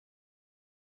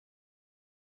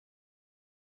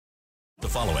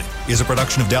following is a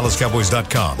production of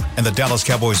DallasCowboys.com and the Dallas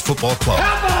Cowboys Football Club.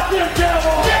 How about them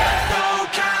Cowboys? Yeah! Go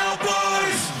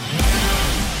Cowboys!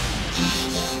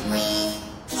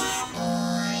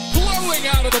 Blowing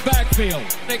out of the backfield,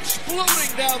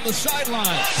 exploding down the sideline.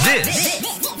 This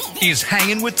is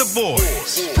Hanging with the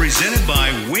Boys, presented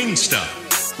by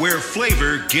Wingstop, where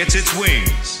flavor gets its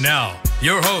wings. Now,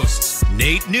 your hosts,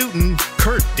 Nate Newton,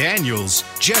 Kurt Daniels,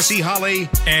 Jesse Holley,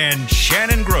 and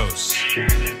Shannon Gross.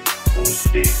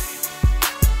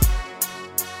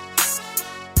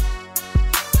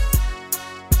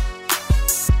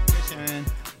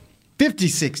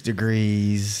 56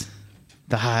 degrees.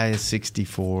 The high is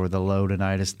 64. The low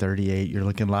tonight is 38. You're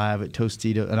looking live at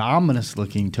Tostito, an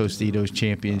ominous-looking Tostitos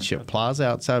Championship Plaza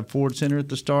outside Ford Center at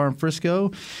the Star in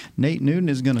Frisco. Nate Newton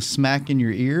is going to smack in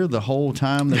your ear the whole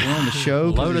time that we're on the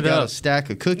show because he's got a stack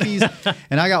of cookies.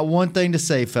 And I got one thing to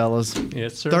say, fellas.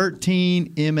 Yes, sir.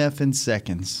 13 MFing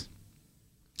seconds.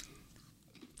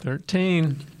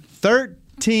 13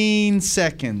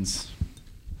 seconds.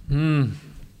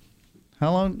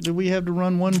 How long did we have to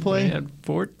run one play? We had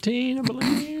 14, I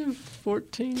believe.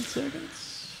 14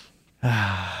 seconds.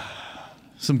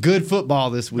 Some good football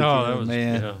this weekend,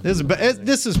 man. Yeah.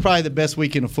 This is probably the best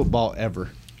weekend of football ever.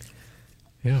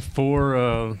 Yeah,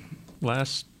 4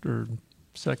 last or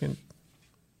second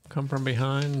come from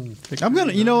behind. I'm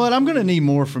gonna need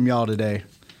more from y'all today.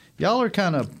 Y'all are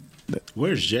kind of.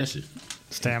 Where's Jesse?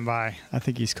 Stand by. I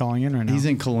think he's calling in right now. He's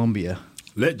in Columbia.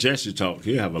 Let Jesse talk.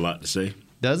 He'll have a lot to say.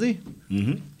 Does he?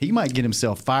 Mm-hmm. He might get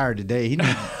himself fired today. He's going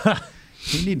to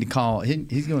need to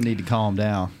calm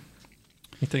down.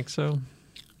 You think so?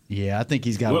 Yeah, I think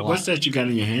he's got a lot. What's that you got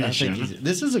in your hand, Shannon?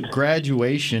 This is a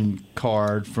graduation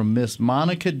card from Miss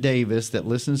Monica Davis that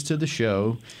listens to the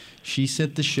show. She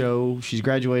sent the show. She's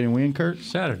graduating when, Kurt?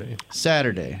 Saturday.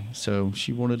 So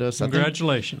she wanted us.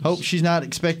 Congratulations. Hope she's not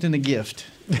expecting a gift.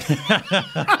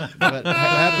 But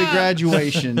happy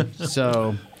graduation.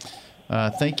 So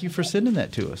thank you for sending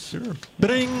that to us. Sure.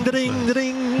 Ding, ding,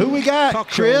 ding. Who we got,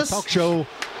 Chris? Talk show.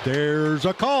 There's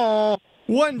a call.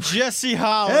 One Jesse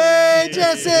Holley. Hey,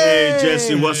 Jesse. Hey,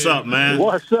 Jesse. What's up, man?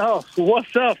 What's up?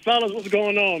 What's up, fellas? What's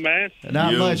going on, man?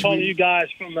 Not much. I'm calling you guys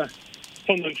from the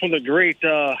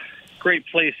great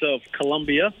place of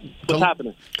Columbia. What's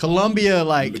happening? Columbia,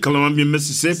 Columbia,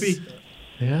 Mississippi.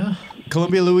 Yeah.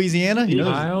 Columbia, Louisiana. You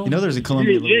know there's a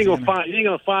Columbia, You ain't Louisiana.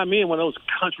 gonna find me in one of those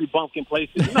country bumpkin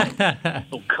places.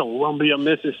 No Columbia,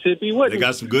 Mississippi. They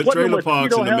got some good trailer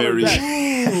parks in them areas.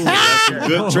 They got some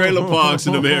good trailer parks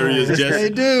in them areas, Jesse. They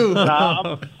do.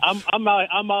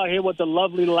 I'm out here with the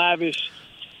lovely, lavish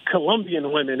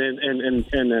Colombian women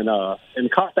in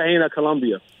Cartagena,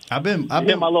 Colombia. You hear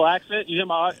my little accent? You hear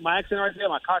my accent right there?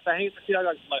 My Cartagena? See, I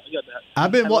got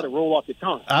to let it roll off your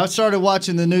tongue. I started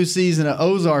watching the new season of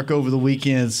Ozark over the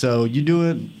weekend. So you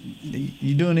doing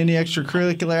any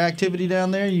extracurricular activity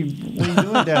down there? What are you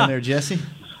doing down there, Jesse?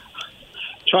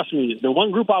 Trust me, the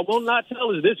one group I will not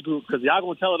tell is this group because y'all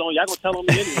gonna tell on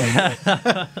me anyway.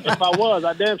 If I was,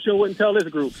 I damn sure wouldn't tell this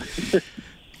group.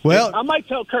 Well, I might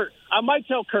tell Kurt. I'll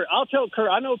tell Kurt.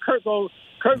 I know Kurt's gonna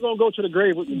go to the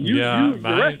grave with you. The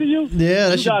rest of you,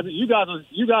 you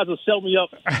guys will sell me up.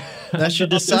 That's your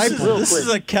disciple. This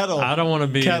is a kettle. I don't want to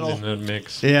be in the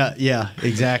mix. Yeah,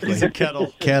 exactly. It's a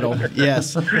kettle.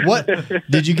 Yes. What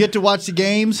did you get to watch the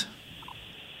games?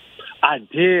 I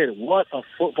did. What a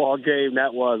football game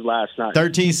that was last night.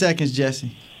 13 seconds,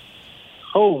 Jesse.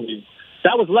 Holy.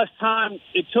 That was less time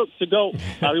it took to go.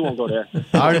 No, we won't go there.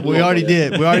 We already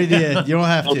did. You don't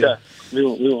have to. Okay. We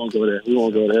won't go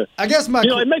there. I guess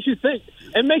it makes you think.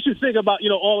 It makes you think about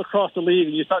all across the league,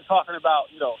 and you start talking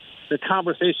about the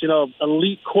conversation of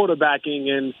elite quarterbacking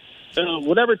and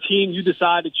whatever team you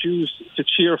decide to choose to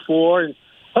cheer for. And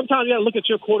sometimes you got to look at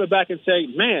your quarterback and say,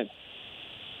 "Man,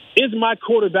 is my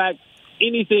quarterback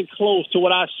anything close to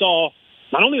what I saw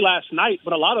not only last night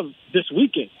but a lot of this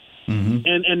weekend?" Mm-hmm.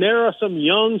 And there are some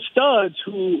young studs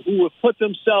who have put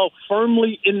themselves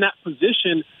firmly in that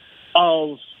position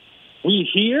of we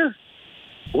here,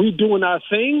 we doing our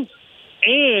thing,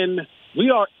 and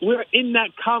we're in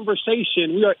that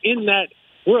conversation.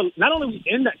 We're not only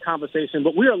in that conversation,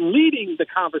 but we are leading the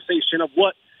conversation of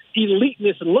what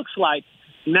eliteness looks like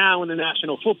now in the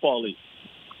National Football League.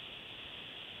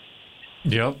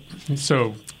 Yep.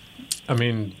 So, I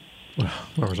mean,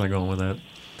 where was I going with that?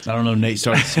 I don't know. Nate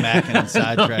started smacking and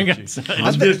sidetracked you.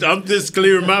 I'm just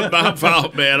clearing my mouth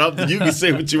out, man. You can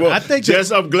say what you want.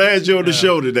 Jess, I'm glad you're on the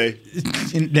show today.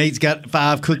 Nate's got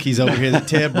 5 cookies over here that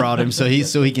Ted brought him so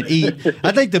he can eat.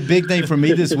 I think the big thing for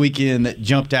me this weekend that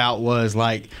jumped out was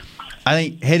I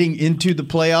think heading into the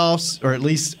playoffs, or at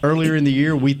least earlier in the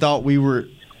year, we thought we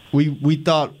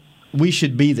thought we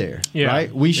should be there,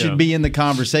 right? We should be in the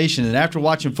conversation. And after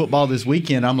watching football this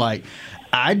weekend, I'm like,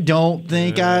 I don't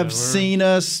think I've seen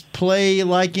us play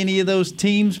like any of those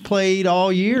teams played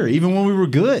all year, even when we were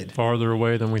good. Farther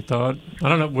away than we thought. I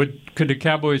don't know. Could the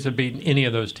Cowboys have beaten any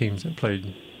of those teams that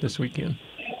played this weekend?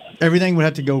 Everything would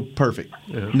have to go perfect.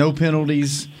 Yeah. No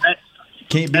penalties.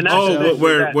 Can't be.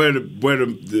 Where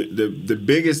the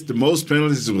biggest, the most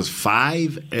penalties was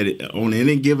 5 on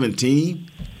any given team.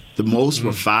 The most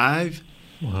were 5.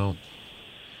 Wow.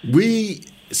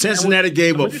 Cincinnati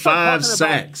gave up 5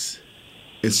 sacks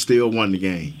and still won the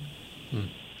game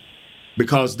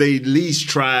because they at least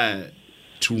tried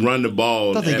to run the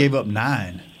ball. I thought they gave up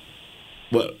 9.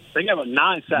 Well, they gave up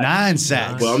 9 sacks. 9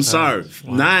 sacks. Well, I'm sorry,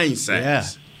 9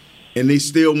 sacks, and they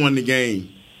still won the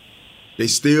game. They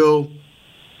still.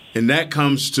 And that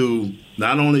comes to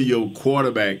not only your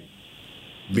quarterback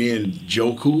being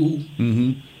Joe Cool,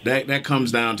 that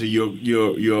comes down to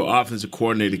your offensive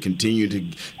coordinator continue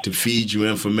to feed you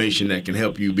information that can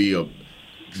help you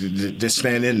to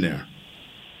stand in there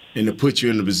and to put you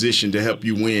in a position to help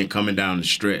you win coming down the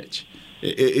stretch.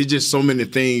 It's just so many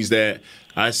things that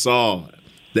I saw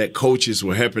that coaches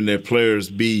were helping their players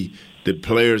be the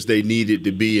players they needed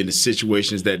to be in the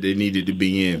situations that they needed to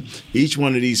be in. Each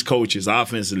one of these coaches,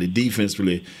 offensively,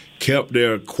 defensively, kept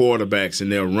their quarterbacks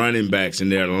and their running backs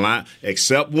and their line,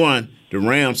 except one, the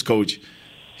Rams coach,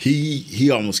 he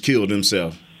almost killed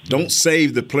himself. Don't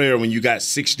save the player when you got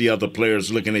 60 other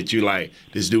players looking at you like,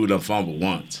 this dude done fumbled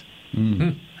once.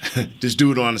 This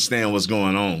dude don't understand what's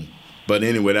going on. But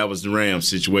anyway, that was the Rams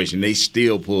situation. They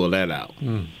still pulled that out.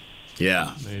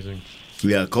 Yeah. Amazing.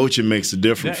 Yeah, coaching makes a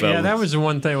difference, fellas. Yeah, that was the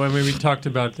one thing. I mean, we talked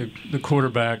about the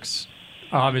quarterbacks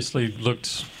obviously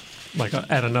looked like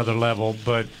at another level,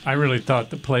 but I really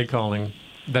thought the play calling,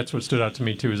 that's what stood out to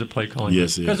me, too, is the play calling.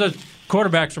 Yes, because the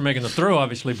quarterbacks were making the throw,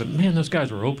 obviously, but, man, those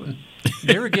guys were open.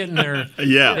 They were getting their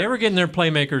they were getting their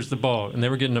playmakers the ball, and they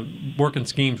were getting working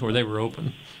schemes where they were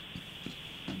open.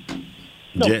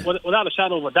 No, without a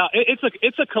shadow of a doubt.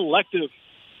 It's a collective,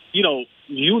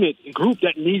 unit, group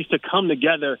that needs to come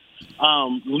together,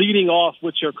 leading off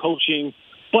with your coaching.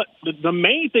 But the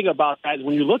main thing about that is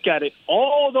when you look at it,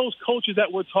 all those coaches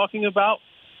that we're talking about,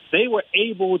 they were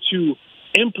able to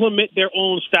implement their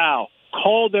own style,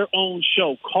 call their own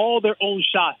show, call their own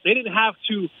shots. They didn't have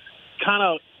to kind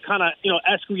of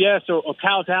acquiesce or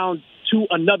cow down to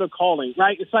another calling,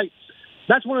 right? It's like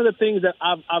that's one of the things that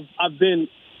I've been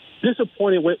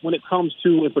disappointed with when it comes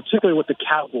to, in particular, with the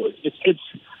Cowboys. It's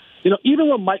even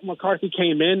when Mike McCarthy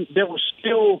came in, there were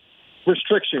still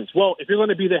restrictions. Well, if you're going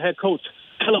to be the head coach,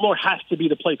 Kellen Moore has to be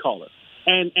the play caller.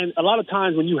 And a lot of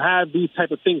times when you have these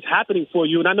type of things happening for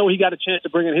you, and I know he got a chance to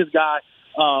bring in his guy,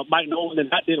 Mike Nolan,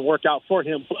 and that didn't work out for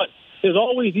him, but there's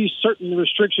always these certain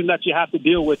restrictions that you have to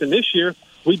deal with. And this year,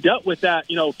 we dealt with that,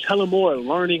 Kellen Moore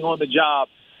learning on the job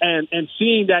and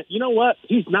seeing that,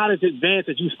 he's not as advanced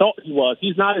as you thought he was.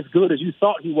 He's not as good as you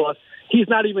thought he was. He's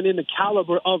not even in the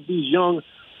caliber of these young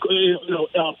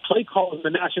play callers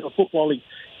in the National Football League.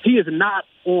 He is not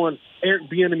on Eric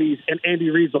Bieniemy's and Andy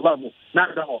Reid's level.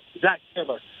 Not at all. Zach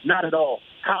Taylor, not at all.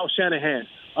 Kyle Shanahan,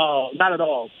 not at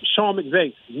all. Sean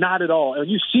McVay, not at all. And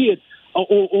you see it,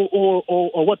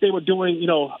 or what they were doing,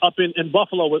 up in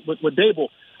Buffalo with Dable.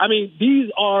 I mean,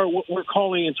 these are what we're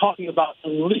calling and talking about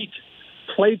elite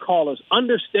play callers,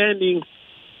 understanding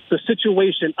the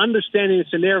situation, understanding the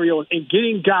scenario, and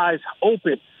getting guys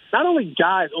open. Not only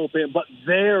guys open, but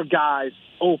their guys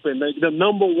open. The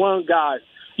number one guys.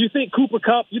 You think Cooper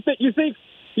Kupp? You think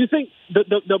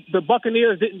the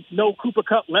Buccaneers didn't know Cooper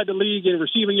Kupp led the league in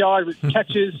receiving yards,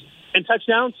 catches, and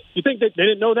touchdowns? You think that they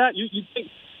didn't know that? You think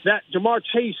that Jamar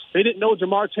Chase? They didn't know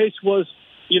Jamar Chase was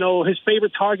his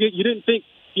favorite target. You didn't think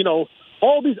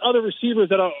all these other receivers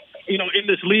that are in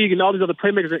this league and all these other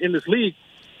playmakers are in this league.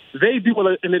 They do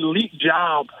an elite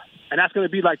job, and that's going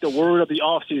to be like the word of the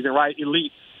offseason, right?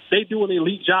 Elite. They do an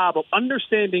elite job of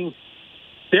understanding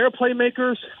their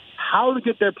playmakers, how to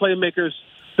get their playmakers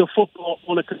the football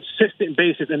on a consistent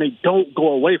basis, and they don't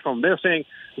go away from them. They're saying,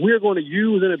 we're going to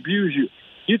use and abuse you.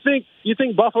 You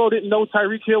think Buffalo didn't know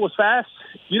Tyreek Hill was fast?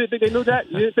 You didn't think they knew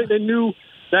that? You didn't think they knew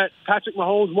that Patrick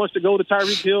Mahomes wants to go to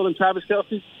Tyreek Hill and Travis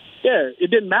Kelce? Yeah, it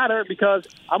didn't matter because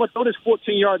I'm going to throw this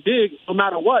 14-yard dig no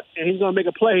matter what, and he's going to make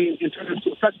a play and turn it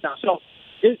into a touchdown. So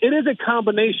it is a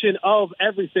combination of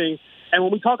everything. And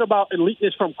when we talk about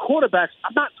eliteness from quarterbacks,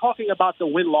 I'm not talking about the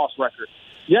win-loss record.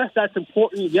 Yes, that's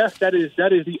important. Yes, that is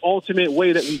the ultimate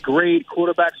way that we grade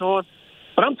quarterbacks on.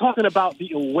 But I'm talking about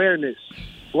the awareness,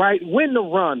 right? When to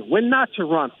run, when not to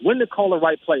run, when to call the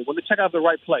right play, when to check out the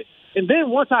right play. And then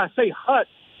once I say hut,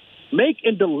 make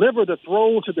and deliver the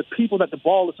throw to the people that the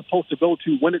ball is supposed to go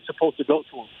to when it's supposed to go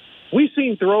to them. We've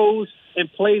seen throws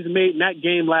and plays made in that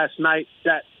game last night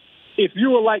that if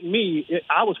you were like me,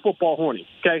 I was football horny,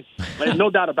 okay? There's no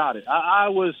doubt about it.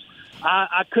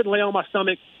 I couldn't lay on my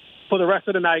stomach for the rest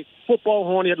of the night. Football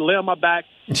horny, had to lay on my back.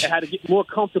 I had to get more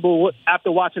comfortable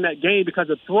after watching that game because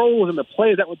the throws and the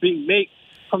plays that were being made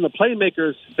from the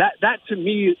playmakers, that to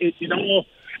me, it all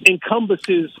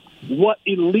encompasses what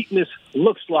eliteness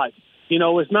looks like. You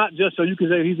know, it's not just so you can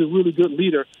say he's a really good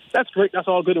leader. That's great. That's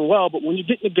all good and well. But when you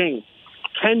get in the game,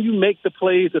 can you make the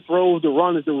plays, the throws, the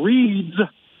runs, the reads,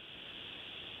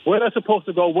 where they're supposed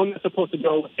to go, when they're supposed to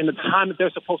go, and the time that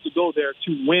they're supposed to go there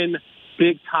to win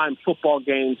big-time football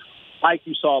games like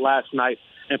you saw last night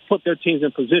and put their teams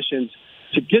in positions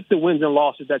to get the wins and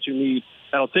losses that you need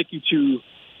that'll take you to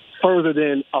further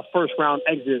than a first-round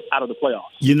exit out of the playoffs.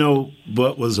 You know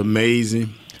what was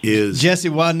amazing is – Jesse,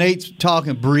 while Nate's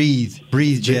talking, breathe.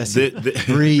 Breathe, Jesse.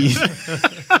 Breathe.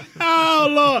 Oh,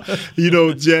 Lord. You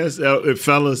know, Jess,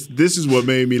 fellas, this is what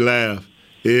made me laugh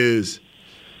is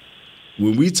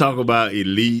when we talk about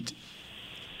elite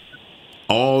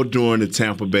all during the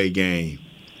Tampa Bay game,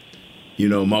 you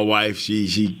know, my wife,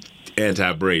 she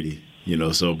anti-Brady, you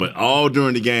know, so but all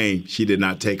during the game, she did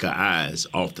not take her eyes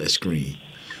off that screen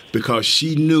because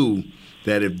she knew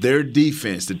that if their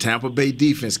defense, the Tampa Bay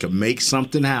defense, could make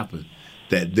something happen,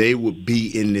 that they would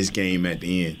be in this game at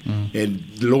the end.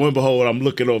 And lo and behold, I'm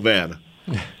looking over at her.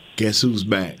 Guess who's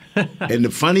back? And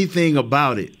the funny thing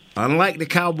about it, unlike the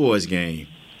Cowboys game,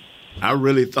 I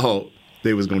really thought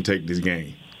they was going to take this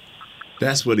game.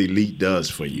 That's what elite does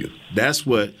for you. That's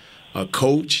what a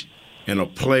coach and a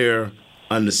player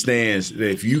understands, that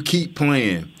if you keep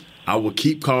playing, I will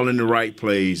keep calling the right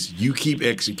plays, you keep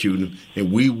executing,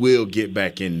 and we will get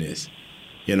back in this.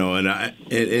 You know, and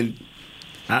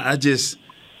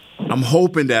I'm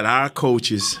hoping that our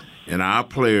coaches and our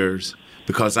players,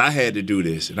 because I had to do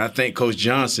this, and I think Coach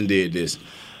Johnson did this.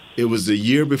 It was the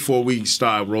year before we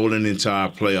started rolling into our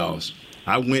playoffs.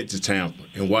 I went to Tampa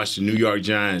and watched the New York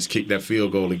Giants kick that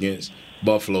field goal against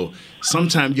Buffalo.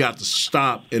 Sometimes you have to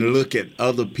stop and look at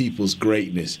other people's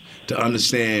greatness to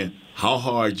understand how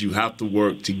hard you have to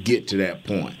work to get to that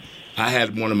point. I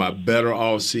had one of my better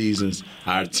off seasons.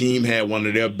 Our team had one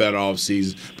of their better off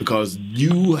seasons because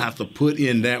you have to put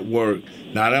in that work,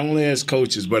 not only as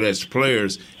coaches but as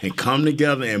players, and come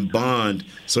together and bond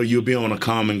so you'll be on a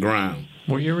common ground.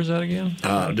 What year was that again?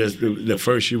 The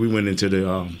first year we went into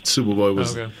the Super Bowl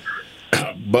was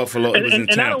Buffalo. It was in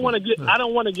Tampa. I don't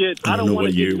want to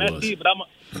get messy,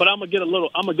 but I'm gonna get a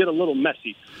little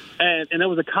messy. And there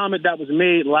was a comment that was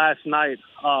made last night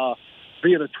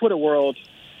via the Twitter world,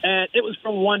 and it was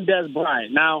from one Des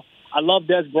Bryant. Now, I love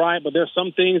Des Bryant, but there's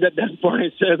some things that Des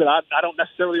Bryant says that I don't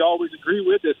necessarily always agree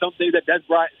with. There's some things that Des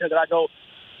Bryant says that I go,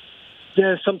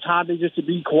 there's sometimes they just to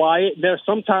be quiet. There's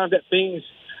sometimes that things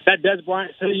that Des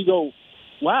Bryant said, you go,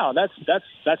 wow, that's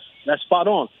spot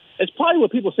on. It's probably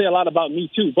what people say a lot about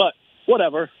me too, but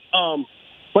whatever.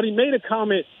 But he made a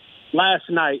comment last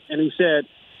night, and he said,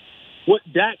 what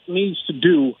Dak needs to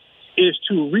do is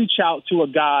to reach out to a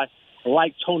guy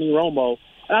like Tony Romo.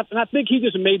 And I think he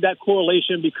just made that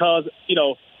correlation because, you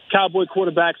know, Cowboy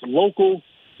quarterbacks, local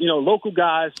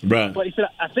guys. Right. But he said,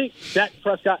 I think Dak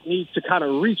Prescott needs to kind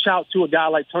of reach out to a guy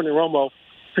like Tony Romo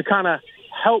to kind of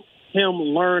help him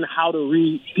learn how to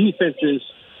read defenses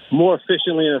more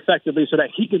efficiently and effectively so that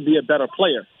he can be a better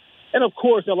player. And, of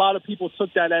course, a lot of people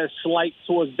took that as slight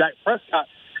towards Dak Prescott.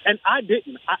 And I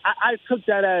didn't. I took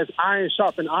that as iron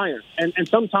sharpen iron. And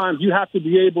sometimes you have to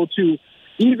be able to,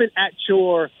 even at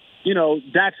your, you know,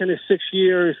 Dak's in his 6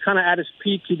 years, kind of at his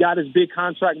peak. He got his big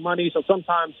contract money. So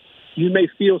sometimes you may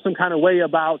feel some kind of way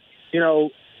about, you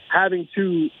know, having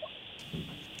to,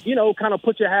 you know, kind of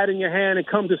put your hat in your hand and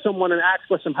come to someone and ask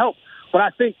for some help. But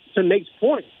I think to Nate's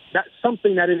point, that's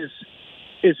something that is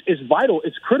vital.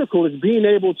 It's critical. It's being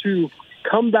able to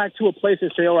come back to a place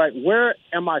and say, all right, where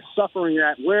am I suffering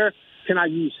at? Where can I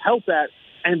use help at?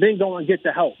 And then go and get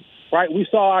the help, right? We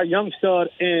saw our young stud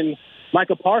in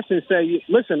Micah Parsons say,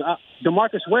 listen,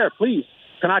 DeMarcus Ware, please,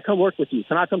 can I come work with you?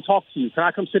 Can I come talk to you? Can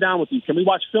I come sit down with you? Can we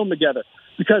watch film together?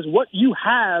 Because what you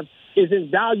have is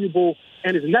invaluable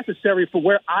and is necessary for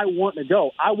where I want to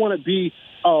go. I want to be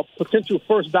a potential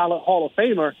first ballot Hall of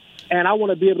Famer, and I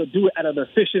want to be able to do it at an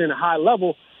efficient and high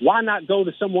level. Why not go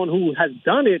to someone who has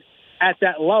done it at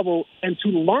that level and to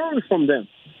learn from them,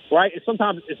 right? And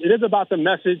sometimes it is about the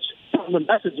message.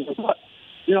 But,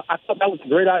 you know, I thought that was a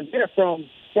great idea from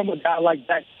a guy like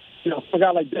that, you know, from a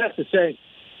guy like that to say,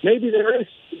 maybe there is,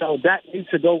 you know, that needs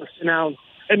to go sit down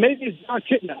And maybe it's John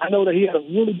Kitna. I know that he had a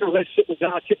really good relationship with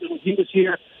John Kitna when he was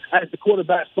here as the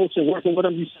quarterback coach and working with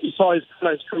him. You saw his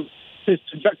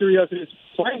trajectory of his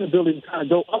playing ability kind of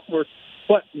go upward.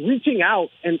 But reaching out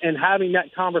and having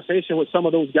that conversation with some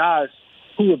of those guys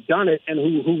who have done it and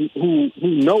who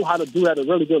know how to do that at a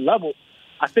really good level,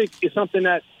 I think is something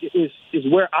that is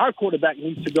where our quarterback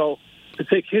needs to go to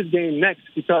take his game next.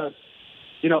 Because,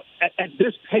 you know, at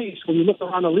this pace, when you look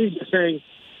around the league, you're saying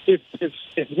if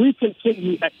we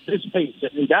continue at this pace,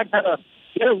 and Dak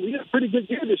we had a pretty good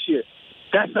year this year,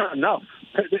 that's not enough.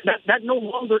 That no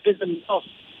longer is enough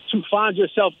to find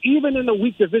yourself, even in the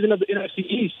weak division of the NFC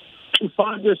East, to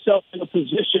find yourself in a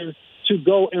position to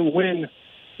go and win,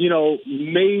 you know,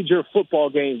 major football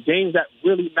games that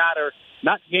really matter,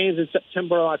 not games in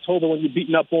September or October when you're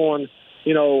beating up on,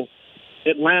 you know,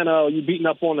 Atlanta or you're beating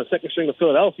up on the second string of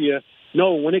Philadelphia.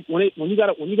 No, when you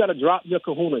gotta drop your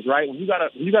kahunas, right? When you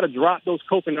gotta drop those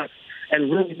coconuts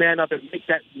and really man up and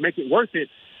make it worth it,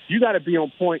 you gotta be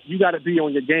on point, you gotta be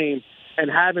on your game,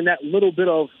 and having that little bit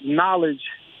of knowledge,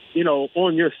 you know,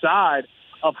 on your side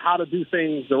of how to do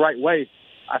things the right way,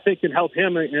 I think can help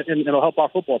him and it'll help our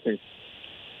football team.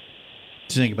 What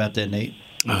do you think about that, Nate?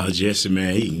 Oh, Jesse,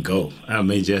 man, he can go. I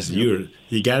mean, Jesse, you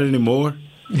got any more?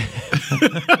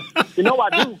 You know I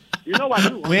do.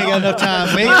 We ain't got enough time.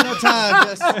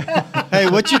 Jesse. Hey,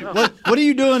 what are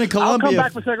you doing in Columbia? I'll come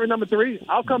back for segment number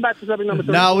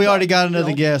 3. No, we already got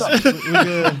another guest. We're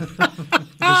good.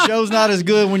 The show's not as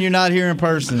good when you're not here in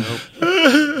person.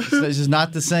 It's just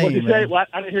not the same. What you say? What?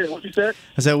 I didn't hear it. What you said?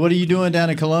 I said, what are you doing down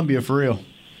in Columbia for real?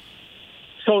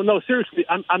 So, no, seriously,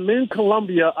 I'm in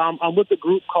Columbia. I'm with a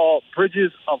group called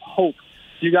Bridges of Hope.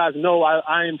 You guys know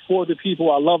I am for the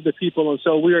people. I love the people. And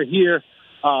so we are here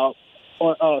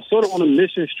sort of on a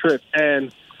missions trip.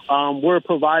 And we're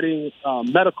providing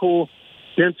medical,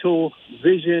 dental,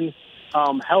 vision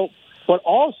help. But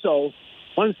also,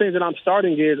 one of the things that I'm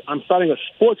starting a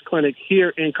sports clinic here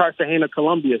in Cartagena,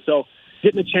 Colombia. So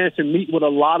getting a chance to meet with a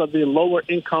lot of the lower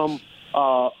income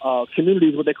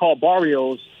communities, what they call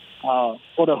barrios,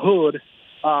 or the hood,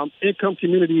 income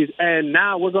communities. And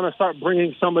now we're going to start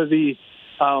bringing some of the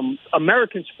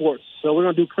American sports. So we're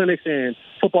going to do clinics in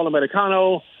football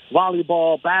Americano,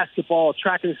 volleyball, basketball,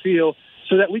 track and field,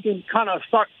 so that we can kind of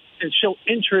start and show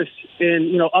interest in,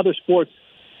 you know, other sports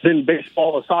than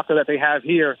baseball or soccer that they have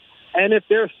here. And if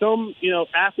there's some, you know,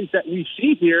 athletes that we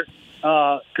see here,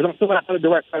 because I'm still not going to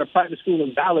direct at a private school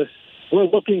in Dallas, we're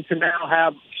looking to now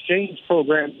have exchange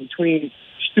programs between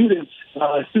student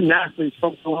athletes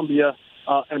from Colombia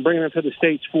and bringing them to the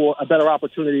States for a better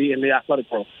opportunity in the athletic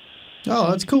world.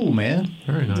 Oh, that's cool, man.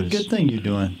 Very nice. It's a good thing you're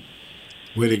doing.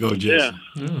 Way to go, Jason.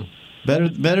 Yeah.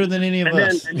 Better than any of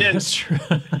us. That's true.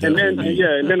 And then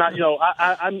I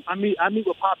meet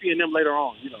with Poppy and them later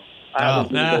on. You know.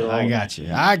 I got you.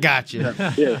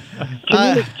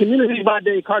 Yeah. Community by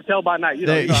day, cartel by night. You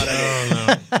know how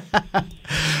that is.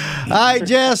 All right,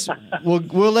 Jess,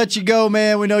 we'll let you go,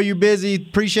 man. We know you're busy.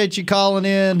 Appreciate you calling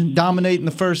in, dominating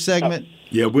the first segment.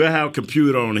 Yeah, we'll have a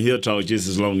computer on the Hill Talk just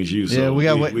as long as you. So we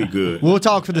good. We'll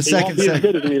talk for the second segment.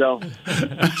 Good as me, though.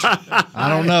 I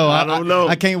don't know.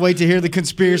 I can't wait to hear the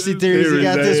conspiracy theories you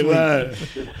got this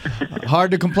week.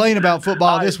 Hard to complain about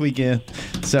football this weekend.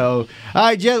 So, all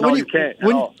right, Jess,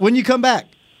 when you come back?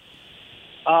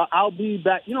 I'll be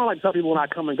back. You know, like some people when I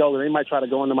come and go, they might try to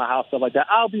go into my house, stuff like that.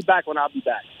 I'll be back when I'll be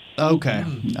back. Okay.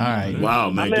 All right. Wow,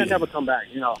 man. I may never come back,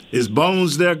 you know. Is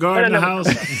Bones there guarding the house?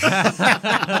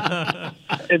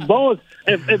 If Bones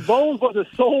was the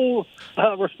sole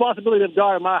responsibility of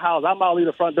guarding my house, I might leave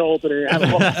the front door open and have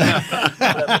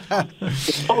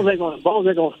Bones ain't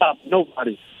gonna stop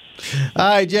nobody. All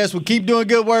right, Jess. Well, keep doing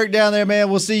good work down there, man.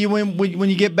 We'll see you when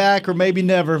you get back, or maybe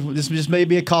never. This just may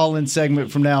be a call-in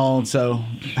segment from now on. So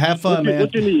have fun, man.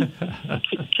 What you need?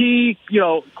 Key, you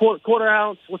know, quarter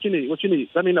ounce. What you need?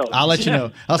 Let me know. I'll let you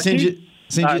know. I'll send you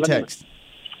a text.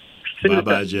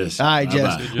 Bye-bye, Jess. All right,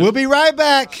 Jess. We'll be right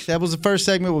back. That was the first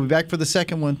segment. We'll be back for the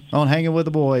second one on Hanging with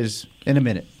the Boys in a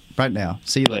minute. Right now.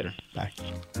 See you later. Bye.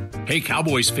 Hey,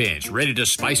 Cowboys fans, ready to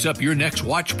spice up your next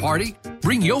watch party?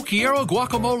 Bring Yo Quiero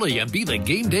guacamole and be the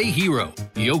game day hero.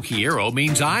 Yo Quiero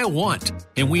means I want,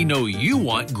 and we know you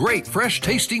want great,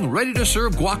 fresh-tasting,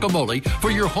 ready-to-serve guacamole for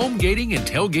your home gating and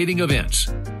tailgating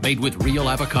events. Made with real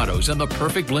avocados and the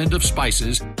perfect blend of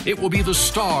spices, it will be the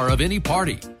star of any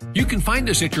party. You can find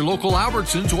us at your local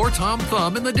Albertsons or Tom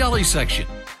Thumb in the deli section.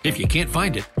 If you can't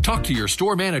find it, talk to your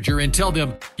store manager and tell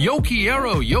them, Yo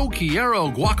Quiero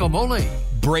guacamole.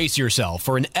 Brace yourself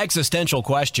for an existential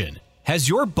question. Has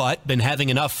your butt been having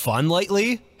enough fun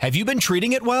lately? Have you been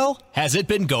treating it well? Has it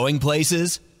been going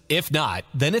places? If not,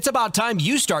 then it's about time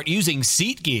you start using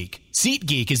SeatGeek.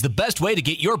 SeatGeek is the best way to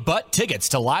get your butt tickets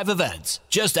to live events.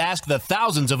 Just ask the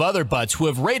thousands of other butts who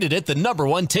have rated it the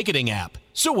 #1 ticketing app.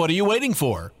 So what are you waiting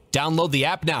for? Download the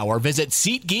app now or visit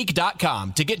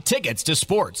SeatGeek.com to get tickets to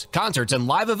sports, concerts, and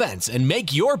live events and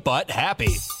make your butt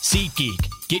happy. SeatGeek.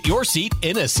 Get your seat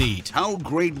in a seat. How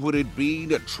great would it be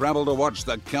to travel to watch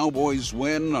the Cowboys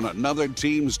win on another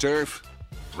team's turf?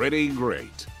 Pretty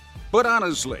great. But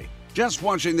honestly, just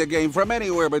watching the game from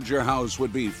anywhere but your house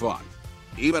would be fun.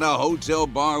 Even a hotel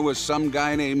bar with some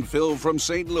guy named Phil from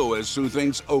St. Louis who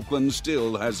thinks Oakland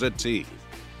still has a team.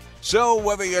 So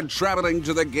whether you're traveling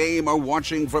to the game or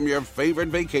watching from your favorite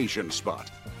vacation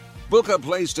spot, book a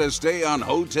place to stay on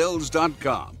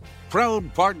Hotels.com.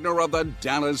 Proud partner of the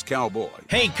Dallas Cowboys.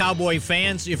 Hey, Cowboy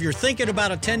fans, if you're thinking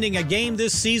about attending a game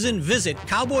this season, visit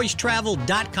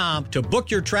CowboysTravel.com to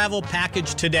book your travel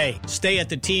package today. Stay at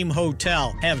the team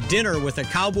hotel, have dinner with a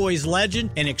Cowboys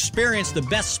legend, and experience the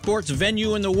best sports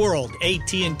venue in the world,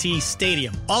 AT&T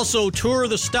Stadium. Also, tour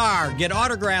the Star, get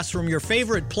autographs from your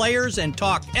favorite players, and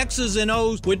talk X's and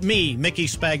O's with me, Mickey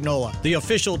Spagnola. The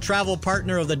official travel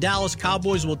partner of the Dallas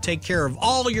Cowboys will take care of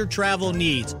all your travel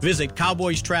needs. Visit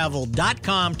CowboysTravel.com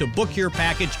to book your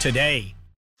package today.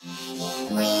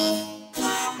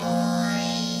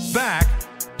 Back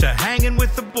to Hanging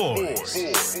with the Boys.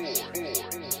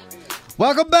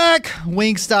 Welcome back,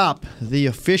 Wingstop, the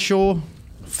official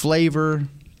flavor.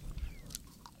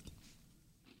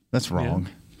 That's wrong.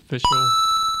 Yeah. Official.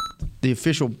 The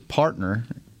official partner,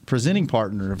 presenting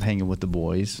partner of Hanging with the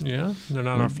Boys. Yeah, they're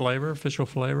not our flavor, official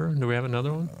flavor. Do we have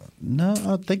another one? No,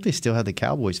 I think they still have the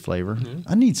Cowboys flavor. Yeah.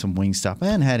 I need some Wingstop. I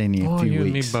hadn't had any in a few you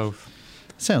weeks. And me both.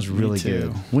 Sounds really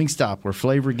good. Wingstop, where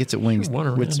flavor gets it wings. One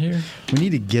around here. We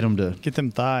need to get them to get them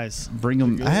thighs. Bring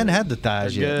them. I hadn't had the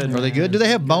thighs yet. Good. Are they good? Do they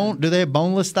have bone? Do they have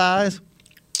boneless thighs?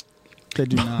 They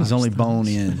do not. There's only bone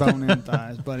in. Bone in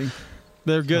thighs, buddy.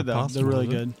 They're good though. Possible, they're really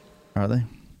good. Are they?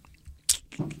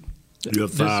 You're a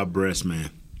thigh breast man.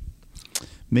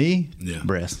 Me? Yeah.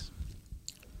 Breast.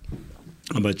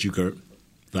 How about you, Kurt?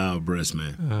 Thigh or breast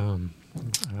man?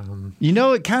 You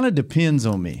know, it kind of depends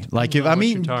on me. Like if I'm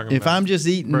eating, if I'm just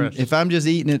eating, breast. if I'm just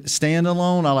eating it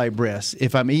standalone, I like breast.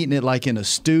 If I'm eating it like in a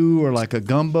stew or like a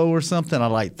gumbo or something, I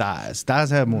like thighs. Thighs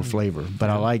have more flavor, but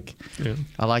I like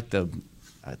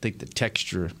I think the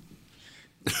texture.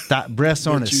 Breasts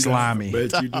aren't as slimy.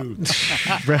 Bet you do.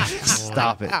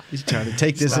 Stop it. He's trying to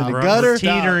take this in the gutter. We're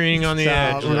teetering on the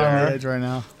edge. We're on the edge right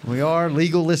now. We are.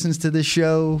 Legal listens to this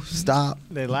show. Stop.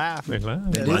 They laugh. They laugh.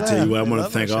 Well, I tell you what, I want to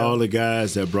thank all the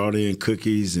guys that brought in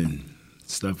cookies and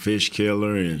stuff. Fish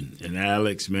Killer and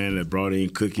Alex, man, that brought in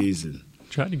cookies and.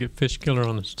 Tried to get Fish Killer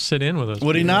on to sit in with us.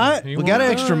 Would he not? We got an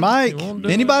extra mic.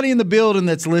 Anybody in the building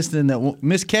that's listening that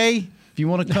Miss K, if you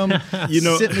want to come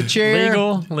sit in the chair.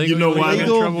 Legal. You know why?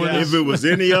 Yeah. If it was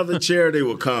any other chair, they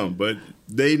would come. But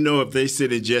they know if they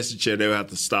sit in Jesse's chair, they would have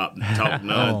to stop and talk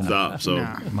nonstop. So,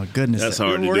 my goodness. That's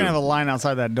hard to do. We're going to have a line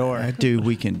outside that door. Dude,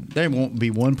 there won't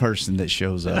be one person that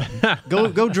shows up.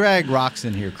 Go drag Rox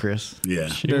in here, Chris. Yeah.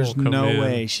 There's no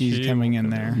way she's coming in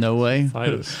there. No way?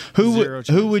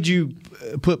 Who would you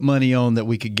put money on that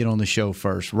we could get on the show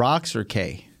first, Rox or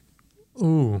K?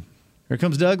 Ooh. Here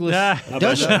comes Douglas. How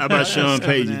about Sean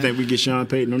Payton? You think we get Sean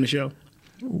Payton on the show?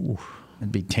 Ooh.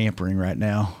 It'd be tampering right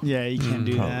now. Yeah, you can't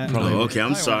do that. Oh, okay.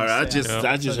 I'm sorry. I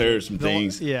just heard some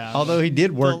things. Yeah. Although he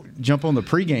did jump on the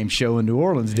pregame show in New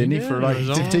Orleans, didn't he? For like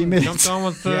 15 minutes. Jumped on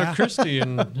with Christy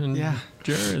and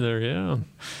Jerry there, yeah.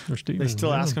 Or Steven. They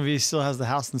still ask him if he still has the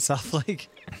house in South Lake.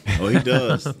 Oh, he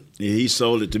does. Yeah, he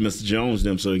sold it to Mr. Jones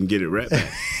them so he can get it right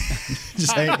back.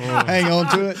 Just hang on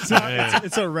to it.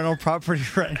 It's a rental property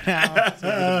right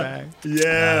now.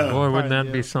 Yeah. Boy, wouldn't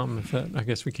that be something if that, I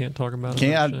guess we can't talk about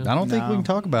it. I don't think we can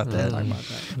talk about that.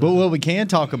 But what we can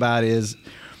talk about is,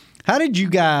 how did you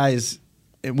guys,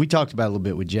 and we talked about it a little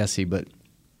bit with Jesse, but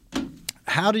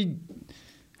how did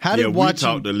watching? We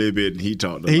talked a little bit and he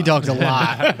talked a lot. He talked a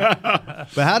lot.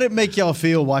 But how did it make y'all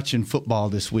feel watching football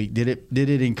this week? Did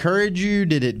it encourage you?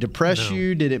 Did it depress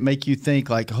you? Did it make you think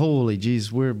like, holy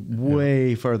geez, we're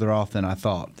way further off than I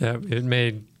thought? It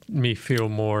made me feel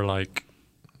more like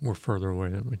we're further away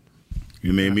than we.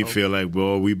 You made me feel like,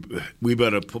 boy, we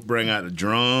better bring out the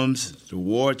drums, the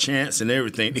war chants, and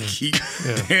everything to keep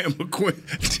Dan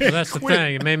McQuinn. Well, that's the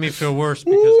thing. It made me feel worse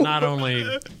because not only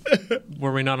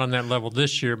were we not on that level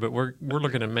this year, but we're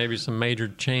looking at maybe some major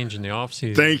change in the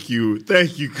offseason. Thank you,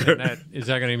 Kurt. Is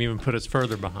that going to even put us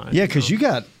further behind? Yeah, because you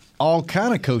got all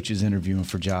kind of coaches interviewing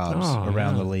for jobs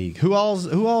around the league. Who all's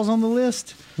on the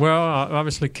list? Well,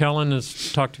 obviously Kellen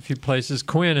has talked to a few places.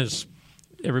 Quinn is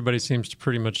everybody seems to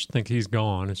pretty much think he's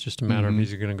gone. It's just a matter of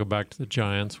he's going to go back to the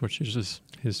Giants, which is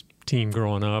his team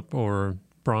growing up, or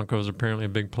Broncos are apparently a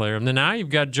big player. And then now you've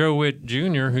got Joe Witt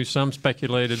Jr., who some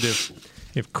speculated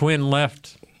if Quinn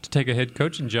left to take a head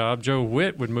coaching job, Joe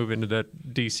Witt would move into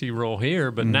that D.C. role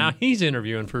here. But now he's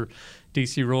interviewing for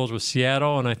D.C. roles with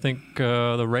Seattle and I think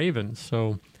the Ravens.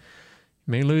 So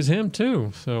may lose him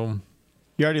too. So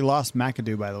you already lost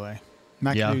McAdoo, by the way.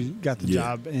 McAdoo got the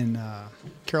job in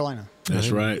Carolina.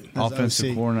 That's right.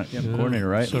 Offensive coordinator,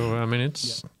 right? So, I mean,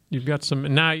 you've got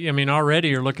some – now, I mean, already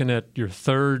you're looking at your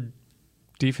third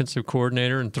defensive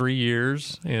coordinator in 3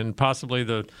 years, and possibly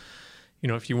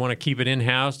if you want to keep it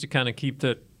in-house to kind of keep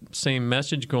that same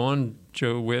message going,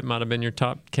 Joe Witt might have been your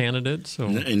top candidate. So,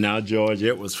 and now George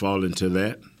Edwards fall into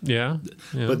that. Yeah.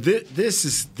 But this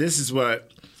is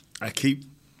what I keep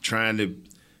trying to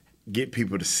get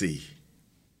people to see.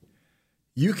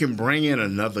 You can bring in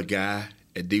another guy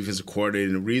at defensive coordinator,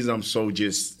 and the reason I'm so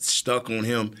just stuck on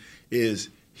him is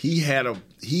he had a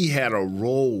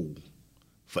role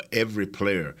for every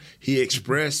player. He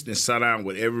expressed and sat down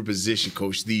with every position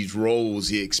coach these roles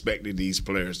he expected these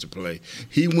players to play.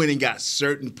 He went and got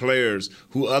certain players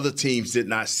who other teams did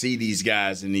not see these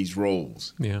guys in these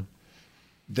roles. Yeah.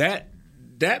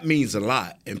 That means a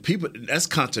lot, and that's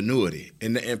continuity,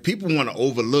 and people want to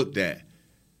overlook that.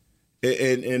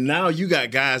 And now you got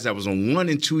guys that was on 1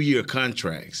 and 2 year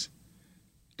contracts.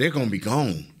 They're going to be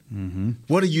gone. Mm-hmm.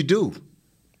 What do you do?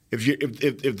 If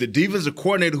the defensive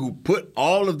coordinator who put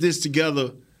all of this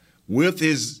together with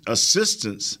his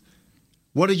assistants,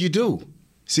 what do you do?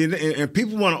 See, and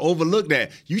people want to overlook that.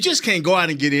 You just can't go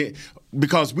out and get it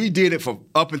because we did it for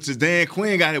up until Dan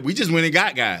Quinn got it. We just went and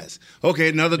got guys. Okay,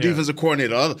 another defensive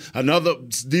coordinator, another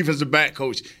defensive back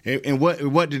coach. And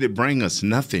what did it bring us?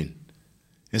 Nothing.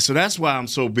 And so that's why I'm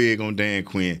so big on Dan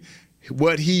Quinn.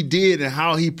 What he did and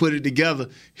how he put it together,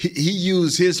 he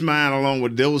used his mind along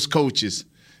with those coaches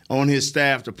on his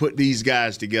staff to put these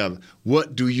guys together.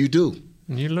 What do you do?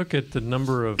 You look at the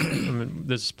number of,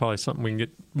 this is probably something we can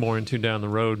get more into down the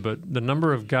road, but the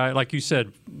number of guys, like you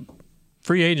said,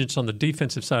 free agents on the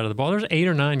defensive side of the ball, there's 8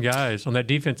 or 9 guys on that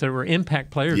defense that were impact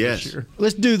players this year.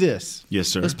 Let's do this. Yes,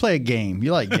 sir. Let's play a game.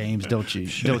 You like games, don't you?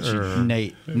 Sure. Don't you,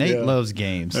 Nate? Nate loves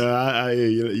games. All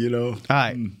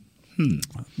right.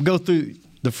 Go through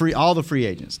all the free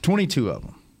agents, 22 of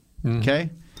them. Okay?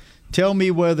 Tell me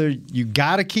whether you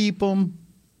got to keep them,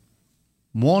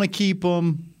 want to keep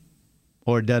them,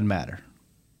 or it doesn't matter.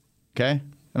 Okay?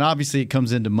 And obviously it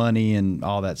comes into money and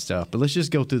all that stuff, but let's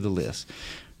just go through the list.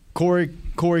 Corey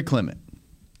Clement.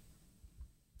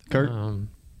 Kurt?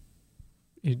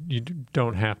 You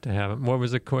don't have to have him. What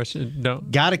was the question?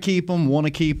 Got to keep him, want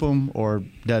to keep him, or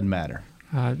doesn't matter?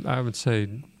 I would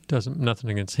say nothing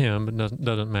against him, but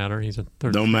doesn't matter. He's a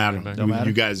third. Don't matter.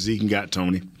 You got Zeke and got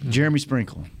Tony. Jeremy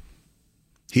Sprinkle.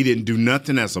 He didn't do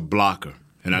nothing as a blocker.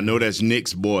 And I know that's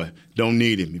Nick's boy. Don't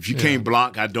need him. If you can't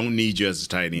block, I don't need you as a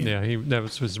tight end. Yeah, that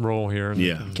was his role here.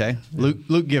 Okay.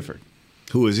 Luke Gifford.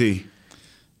 Who is he?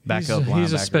 Backup linebacker.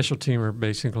 He's a special teamer,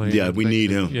 basically. Yeah, we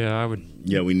need him.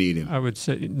 Yeah, we need him. I would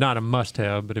say not a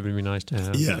must-have, but it would be nice to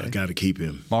have. Yeah, got to keep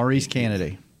him. Maurice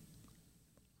Kennedy.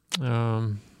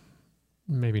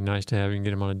 Maybe nice to have. You can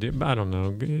get him on a dip. I don't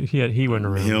know. He wasn't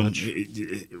around much.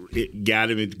 It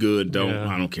got him. It's good.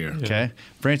 I don't care. Yeah. Okay.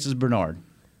 Francis Bernard.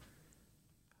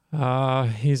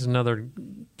 He's another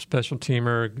special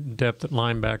teamer, depth at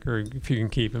linebacker. If you can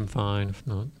keep him, fine. If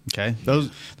not, okay.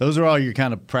 Those are all your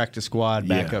kind of practice squad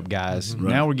backup guys.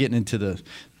 Right. Now we're getting into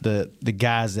the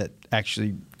guys that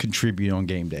actually contribute on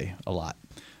game day a lot.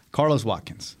 Carlos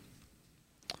Watkins.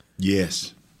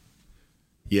 Yes,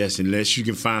 unless you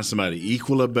can find somebody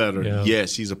equal or better. Yeah.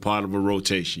 Yes, he's a part of a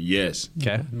rotation. Yes.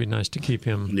 Okay. It'd be nice to keep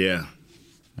him. Yeah.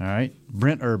 All right.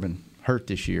 Brent Urban hurt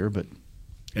this year, but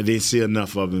I didn't see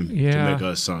enough of him to make an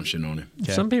assumption on him.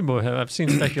 Okay. Some people I've seen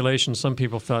speculation. Some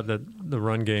people thought that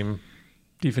the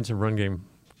defensive run game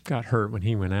got hurt when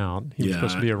he went out. He was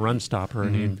supposed to be a run stopper,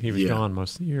 and he was gone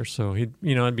most of the year. So it'd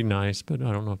be nice, but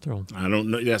I don't know if they'll. I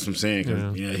don't know. That's what I'm saying.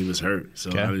 Cause, he was hurt.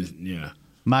 So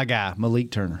my guy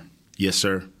Malik Turner. Yes,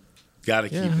 sir. Got to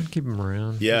keep him. Keep him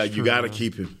around. Yeah, you got to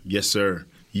keep him. Yes, sir.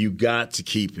 You got to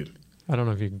keep him. I don't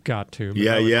know if you got to. But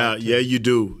yeah, you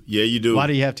do. Yeah, you do. Why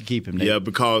do you have to keep him, Nate? Yeah,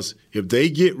 because if they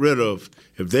get rid of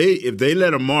if they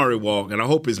let Amari walk, and I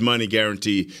hope his money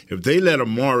guaranteed, if they let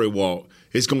Amari walk,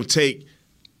 it's going to take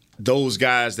those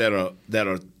guys that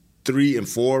are 3 and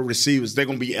 4 receivers. They're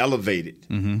going to be elevated.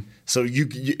 Mm-hmm. So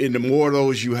and the more of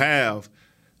those you have,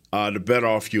 the better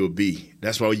off you'll be.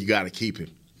 That's why you got to keep him.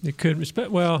 It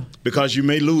could, well, because you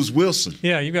may lose Wilson.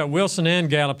 Yeah, you got Wilson and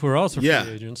Gallup who are also free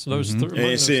agents. So those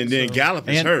and then Gallup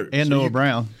is hurt, and so Noah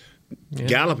Brown.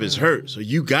 Gallup is hurt, so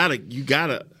you gotta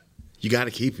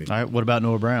keep him. All right, what about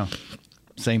Noah Brown?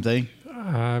 Same thing.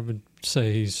 I would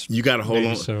say you got to hold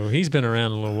on. So he's been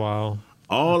around a little while.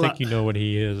 I think you know what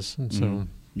he is, and so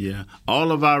yeah,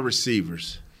 all of our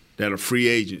receivers that are free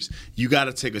agents, you got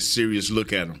to take a serious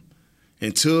look at them.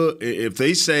 Until if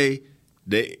they say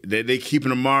they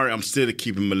keeping Amari, I'm still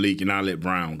keeping Malik, and I'll let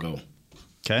Brown go.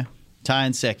 Okay, Ty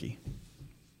and Secchi.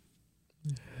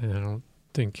 I don't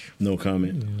think. No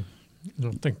comment. Yeah, I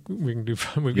don't think we can do.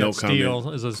 We've got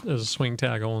Steele as a swing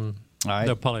tackle, and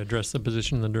they'll probably address the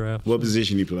position in the draft. What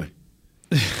position you play?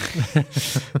 All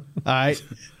right,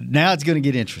 now it's going to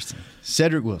get interesting.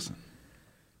 Cedric Wilson.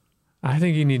 I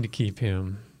think you need to keep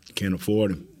him. Can't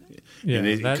afford him. Yeah, and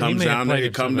it comes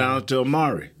down to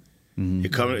Amari.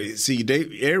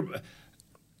 Mm-hmm.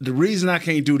 The reason I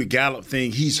can't do the Gallup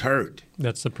thing, he's hurt.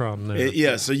 That's the problem there.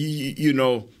 Yeah, so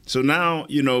so now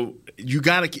you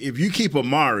got to, if you keep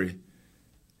Amari,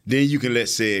 then you can let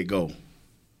Ced go.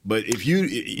 But if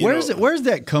where's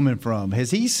that coming from?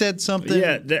 Has he said something?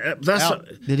 Yeah, did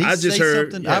he say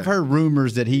something? Yeah. I've heard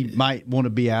rumors that he might want to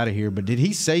be out of here, but did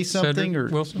he say something?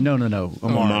 Cedric or Wilson? No.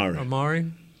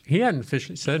 Amari. He hadn't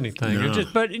officially said anything. No.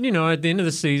 But at the end of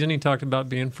the season, he talked about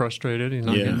being frustrated. He's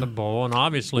not getting the ball, and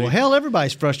obviously, well, hell,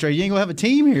 everybody's frustrated. You ain't gonna have a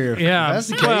team here. Yeah, if that's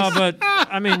the case. Well, but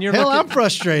I mean, I'm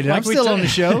frustrated. I'm still on the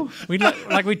show.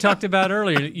 Like we talked about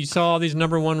earlier, you saw all these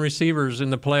number one receivers in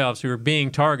the playoffs who are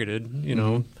being targeted.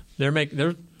 They're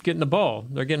getting the ball.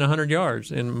 They're getting 100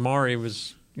 yards, and Amari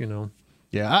was,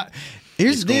 Yeah.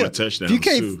 Here's the deal.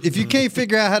 If you can't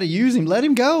figure out how to use him, let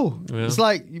him go. Yeah. It's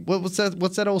like what's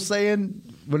that old saying?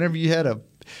 Whenever you had a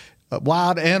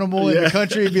wild animal in the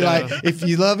country, it'd be like, if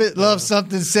you love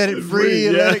something, set it free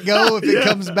and let it go. If it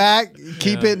comes back,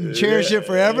 keep it and cherish it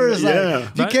forever. It's like,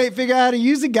 if you can't figure out how to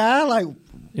use a guy,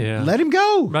 let him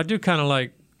go. But I do kind of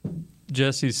like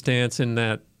Jesse's stance in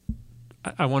that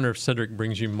I wonder if Cedric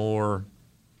brings you more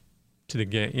to the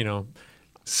game.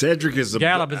 Cedric is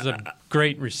Gallup is a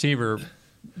great receiver,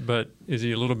 but is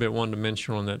he a little bit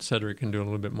one-dimensional in that Cedric can do a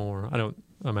little bit more?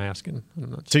 I'm asking.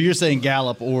 So you're saying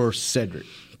Gallup or Cedric?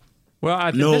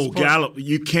 Well, Gallup.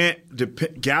 You can't.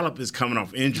 Gallup is coming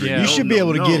off injury. Yeah. You should be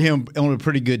able to get him on a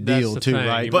pretty good deal too,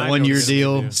 right? But 1 year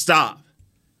deal. Stop.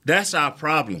 That's our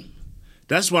problem.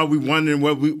 That's why we're wondering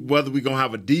whether we're going to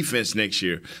have a defense next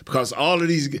year, because all of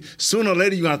these, sooner or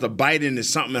later, you're going to have to bite into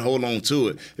something and hold on to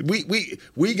it.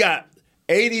 We got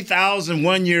 80,000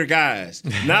 1-year guys.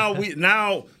 Now we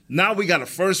got a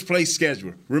first place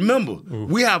schedule. Remember,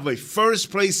 we have a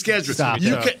first place schedule. Stop.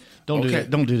 Don't do that.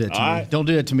 Don't do that to me. Right. Don't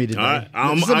do that to me today. Right.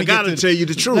 I got to tell you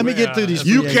the truth. Let me get through these.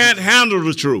 You can't handle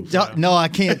the truth. No, I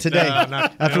can't today.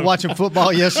 After watching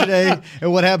football yesterday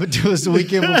and what happened to us the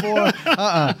weekend before,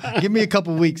 give me a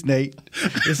couple weeks, Nate.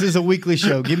 This is a weekly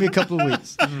show. Give me a couple of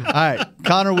weeks. All right,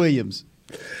 Connor Williams.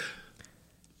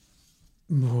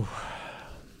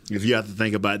 If you have to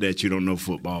think about that, you don't know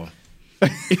football.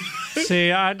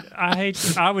 See,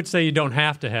 I would say you don't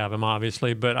have to have him,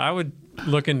 obviously, but I would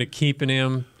look into keeping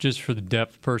him just for the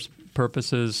depth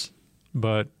purposes.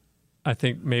 But I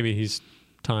think maybe his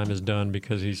time is done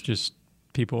because he's just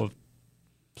people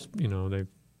have, they've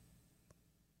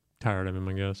tired of him,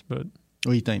 I guess. But what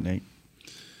do you think, Nate?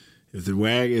 If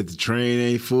the train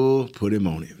ain't full, put him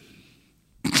on it.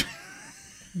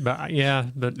 But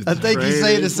I think he's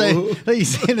saying the same. I think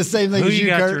he's saying the same thing as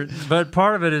you, Kurt. But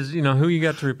part of it is, who you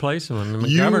got to replace him. I mean,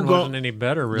 McGovern wasn't any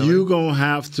better, really. You're gonna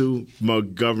have to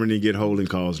McGovern and get holding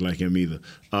calls like him either.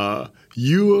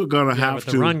 You are gonna have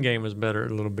to. The run game was better a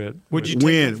little bit. Would you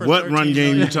win? What run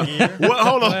game you talking?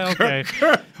 Hold on. Well, okay.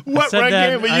 What run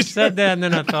game were you? I said that, and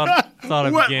then I thought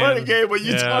of what again. What run game were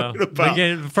you talking about?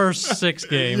 The first 6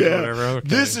 games, whatever. Okay.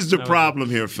 This is the problem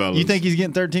here, fellas. You think he's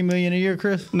getting $13 million a year,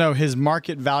 Chris? No, his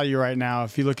market value right now.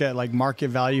 If you look at market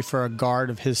value for a guard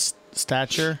of his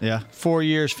stature, 4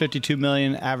 years, $52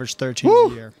 million, average 13 a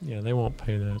year. Yeah, they won't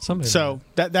pay that.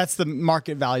 That's the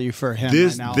market value for him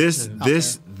right now. This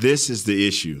is the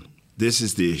issue. This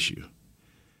is the issue.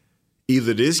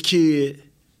 Either this kid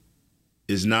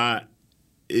is not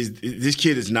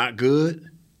good,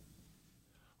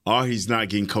 or he's not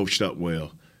getting coached up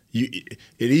well. In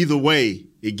either way,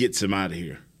 it gets him out of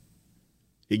here.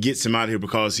 It gets him out of here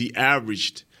because he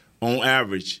averaged a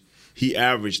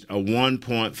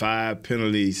 1.5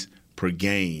 penalties per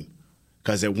game.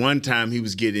 Because at one time he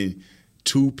was getting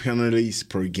 2 penalties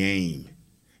per game.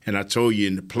 And I told you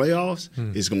in the playoffs,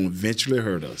 it's going to eventually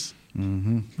hurt us.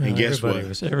 Mm-hmm. And guess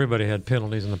what? Everybody had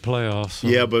penalties in the playoffs. So.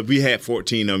 Yeah, but we had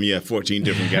 14 of them. Yeah, 14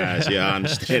 different guys. Yeah, I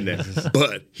understand that.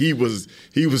 But he was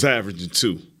averaging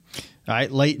 2. All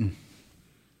right, Leighton.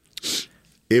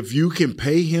 If you can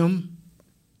pay him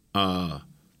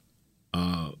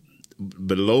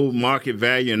below market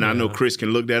value, and I know Chris can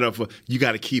look that up for, you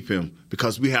got to keep him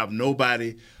because we have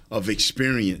nobody of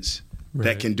experience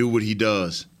that can do what he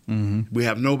does. Mm-hmm. We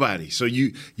have nobody. So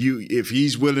you if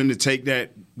he's willing to take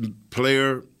that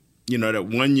player, that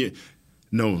 1 year,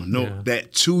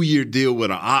 that 2-year deal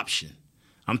with an option.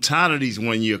 I'm tired of these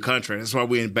 1-year contracts. That's why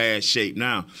we're in bad shape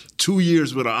now. 2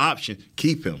 years with an option,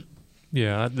 keep him.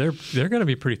 Yeah, they're going to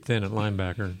be pretty thin at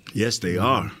linebacker. Yes, they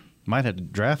are. Might have to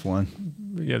draft one.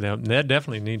 Yeah, they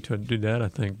definitely need to do that, I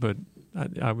think. But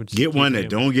I would get one that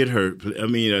don't get hurt. I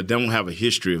mean, don't have a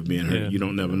history of being hurt. Yeah. You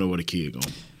don't never know what a kid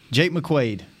going. Jake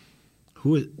McQuaid.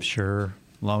 Who is? Sure.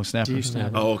 Long snapper. Deep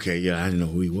snapper. Oh, okay. Yeah, I didn't know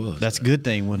who he was. That's a good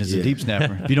thing when it's a deep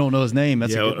snapper. If you don't know his name,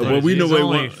 that's a good thing. Well, we know he's what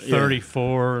only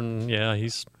 34, and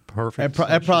he's perfect.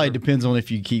 That probably depends on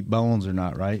if you keep Bones or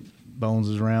not, right? Bones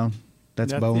is around.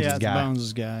 That's Bones' guy.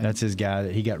 Bones' guy. That's his guy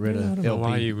that he got rid of. I don't know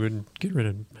why you would get rid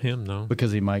of him, though.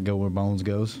 Because he might go where Bones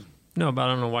goes. No, but I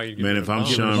don't know why you get rid of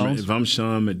Bones. If I'm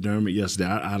Sean McDermott yesterday,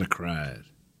 I'd have cried.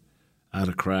 I'd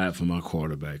have cried for my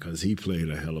quarterback because he played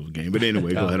a hell of a game. But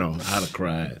anyway, go ahead on. I'd have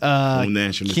cried on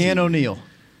national Ken TV. O'Neal.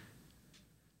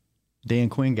 Dan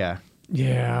Quinn guy.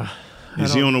 Yeah.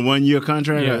 Is he on a 1-year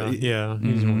contract? Yeah.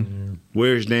 He's 1 year.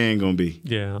 Where's Dan going to be?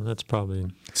 Yeah, that's probably.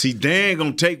 See, Dan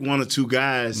going to take 1 or 2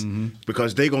 guys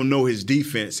because they going to know his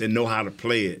defense and know how to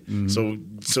play it.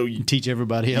 So you teach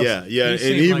everybody else. Yeah. And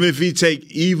even if he take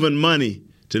even money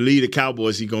to lead the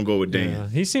Cowboys, he going to go with Dan. Yeah.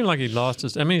 He seemed like he lost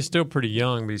his – I mean, he's still pretty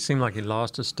young, but he seemed like he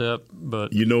lost a step.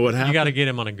 But you know what happened? You got to get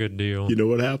him on a good deal. You know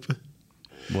what happened?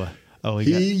 What? Oh,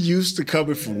 he used to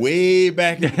coming from way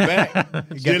back in the back,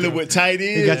 dealing with tight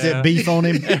ends. He got that beef on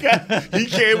him. He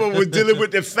came up with dealing with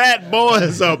the fat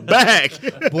boys back.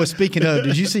 Boy, speaking of,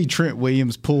 did you see Trent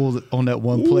Williams pull on that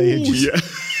one play?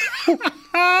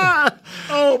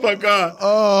 Oh, my God.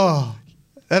 Oh,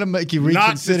 that'll make you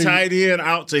reconsider. Knocked the tight end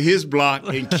out to his block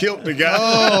and killed the guy.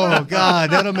 Oh,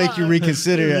 God, that'll make you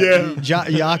reconsider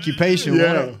your occupation.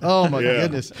 Yeah. Oh, my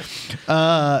goodness.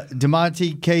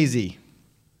 DeMonte Casey.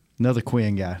 Another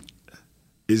Quinn guy.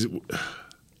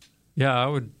 Yeah, I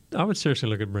would seriously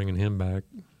look at bringing him back.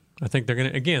 I think they're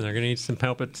gonna need some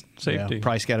help at safety. Yeah,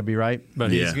 price got to be right.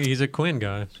 But he's a Quinn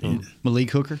guy. So.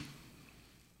 Malik Hooker.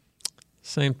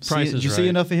 Same price. Did you see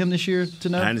enough of him this year to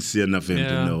know? I didn't see enough of him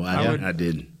to know. I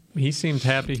didn't. He seemed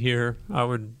happy here. I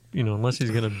would, unless he's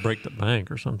going to break the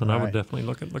bank or something, I would definitely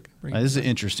look at bringing. This is an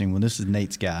interesting one. This is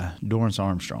Nate's guy, Dorrance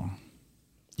Armstrong.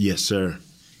 Yes, sir.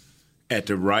 At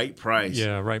the right price.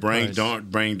 Yeah, right price.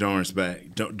 Bring Dorrance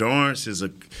back. Dorrance is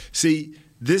see,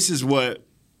 this is what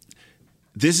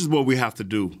we have to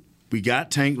do. We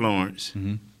got Tank Lawrence.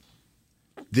 Mm-hmm.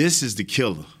 This is the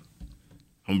killer.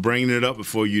 I'm bringing it up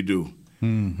before you do.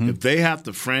 Mm-hmm. If they have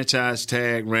to franchise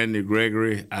tag Randy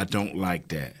Gregory, I don't like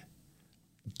that.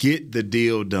 Get the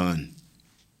deal done.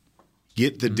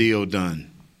 Get the deal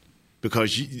done.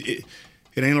 Because it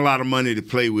ain't a lot of money to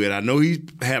play with. I know he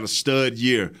had a stud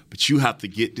year, but you have to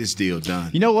get this deal done.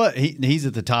 You know what? He's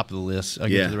at the top of the list. I'll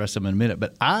get to the rest of them in a minute.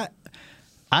 But I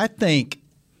think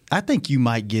you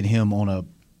might get him on a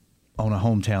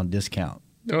hometown discount.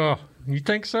 Oh, you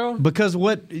think so? Because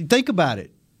think about it.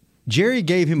 Jerry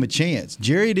gave him a chance.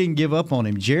 Jerry didn't give up on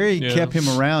him. Jerry kept him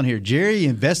around here. Jerry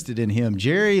invested in him.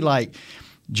 Jerry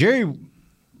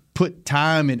put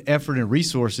time and effort and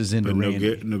resources into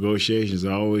Randy. Negotiations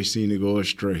always seem to go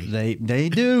astray. They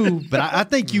do, but I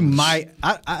think you might.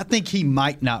 I think he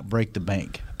might not break the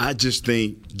bank. I just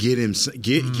think get him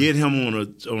on a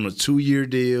 2-year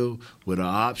deal with an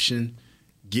option.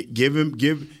 Give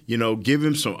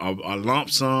him some a lump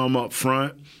sum up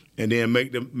front. And then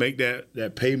make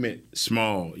that payment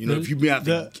small. If you be out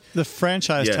the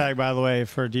franchise tag, by the way,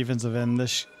 for defensive end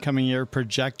this coming year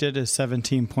projected is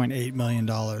 $17.8 million.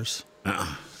 No.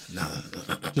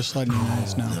 Just letting you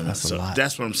guys know. That's a lot.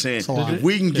 That's what I'm saying. If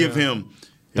we can give him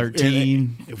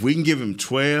 13, if we can give him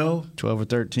 12 or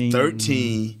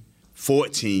 13,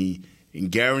 14,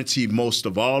 and guarantee most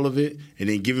of all of it, and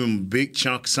then give him a big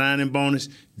chunk signing bonus,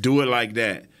 do it like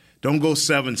that. Don't go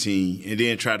 17 and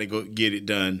then try to go get it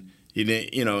done.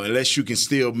 Unless you can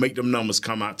still make them numbers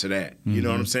come out to that. You know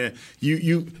what I'm saying?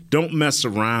 You don't mess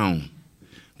around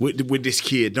with this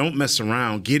kid. Don't mess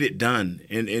around. Get it done.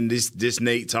 And this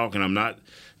Nate talking, I'm not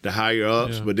the higher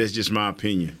ups, but that's just my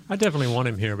opinion. I definitely want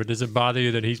him here, but does it bother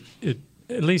you that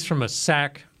at least from a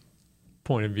sack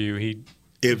point of view,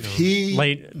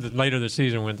 later this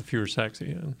season went the fewer sacks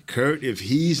again. Kurt, if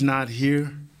he's not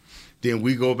here, then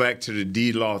we go back to the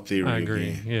D-Law theory. I agree.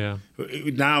 Again. Yeah.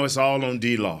 Now it's all on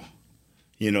D-Law,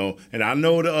 And I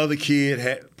know the other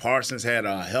kid Parsons had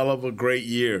a hell of a great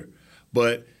year,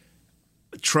 but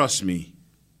trust me,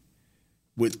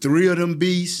 with 3 of them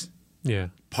beasts,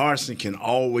 Parsons can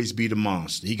always be the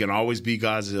monster. He can always be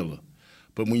Godzilla.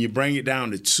 But when you bring it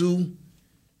down to 2,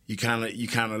 you kind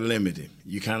of limit him.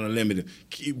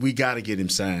 We got to get him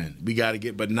signed.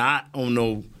 But not on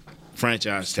no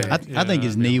franchise tag. I think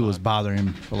his knee was bothering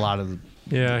him a lot of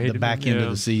the back end of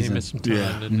the season. He missed some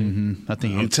time, didn't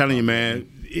he? I'm telling you, man,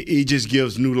 he just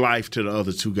gives new life to the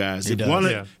other 2 guys. He does.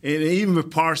 And even if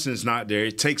Parsons not there,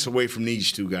 it takes away from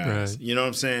these 2 guys. Right. You know what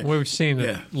I'm saying? Well, we've seen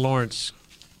that Lawrence,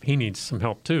 he needs some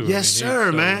help too. Yes,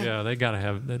 sir, man. Yeah, they got to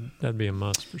have that. That'd be a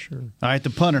must for sure. All right, the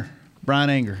punter, Brian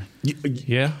Anger.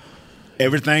 Yeah.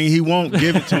 Everything he wants,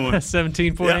 give it to him.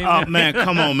 17.8. Oh, man,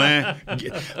 come on, man.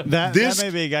 That may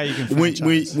be a guy you can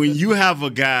franchise. When you have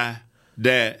a guy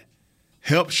that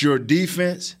helps your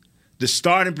defense, the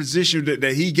starting position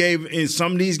that he gave in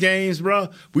some of these games, bro,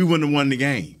 we wouldn't have won the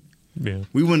game. Yeah.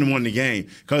 We wouldn't have won the game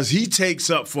because he takes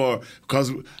up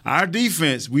because our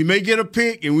defense, we may get a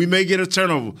pick and we may get a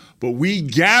turnover, but we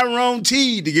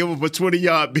guaranteed to give up a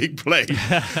 20-yard big play.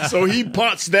 So he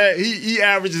punts that. He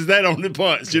averages that on the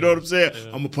punts. You know what I'm saying? Yeah.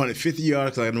 I'm going to punt it 50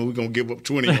 yards because I know we're going to give up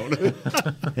 20 on it.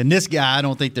 And this guy, I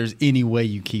don't think there's any way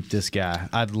you keep this guy.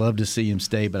 I'd love to see him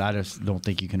stay, but I just don't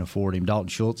think you can afford him. Dalton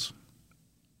Schultz.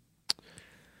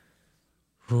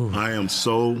 I am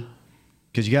so...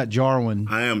 Because you got Jarwin.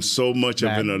 I am so much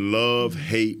in a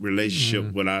love-hate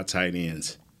relationship with our tight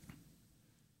ends.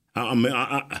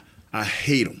 I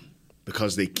hate them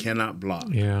because they cannot block.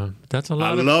 Yeah, that's a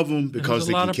lot. I love them because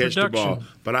they can catch the ball,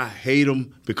 but I hate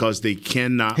them because they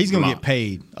cannot. He's going to get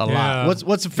paid a lot.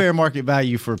 What's the fair market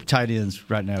value for tight ends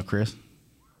right now, Chris?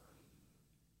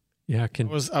 Yeah,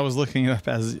 I was looking it up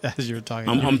as you were talking.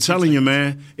 I'm telling you,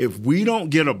 man. If we don't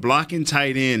get a blocking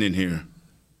tight end in here,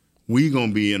 we're going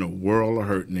to be in a world of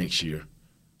hurt next year.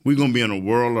 We're going to be in a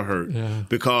world of hurt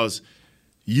because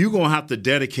you're going to have to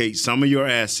dedicate some of your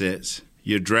assets,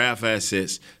 your draft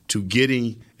assets, to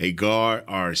getting a guard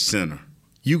or a center.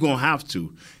 You're going to have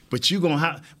to. But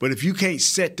if you can't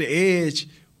set the edge,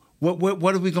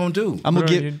 what are we going to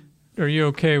do? Are you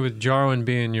okay with Jarwin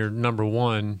being your number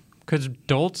 1? Because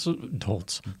Schultz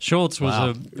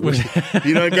was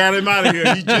he done got him out of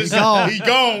here. He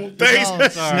gone.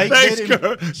 Thanks,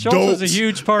 Kurt. Schultz was a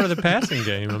huge part of the passing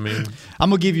game. I mean, I'm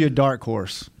gonna give you a dark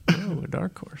horse. Oh, a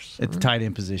dark horse at the tight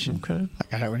end position. Okay,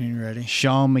 I got it when you're ready.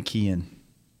 Sean McKeon.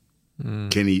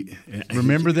 Can he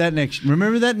remember that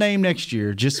name next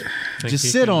year? Just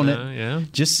sit on it. Yeah.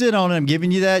 Just sit on it. I'm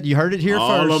giving you that. You heard it here first.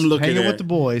 All I'm looking Hanging at, with the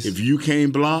boys. If you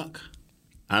can't block,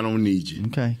 I don't need you.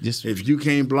 Okay. If you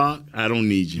can't block, I don't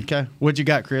need you. Okay. What you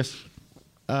got, Chris?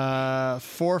 4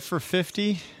 for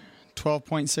 50,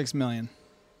 $12.6 million.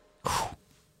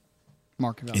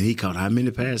 Market value. And he caught how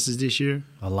many passes this year?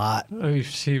 A lot.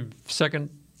 He second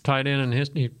tight end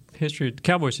in history,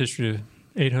 Cowboys history,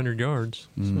 800 yards.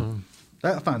 So.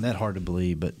 I find that hard to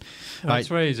believe, but that's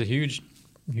why he's a huge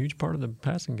part of the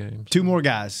passing game. 2 more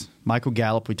guys. Michael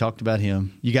Gallup, we talked about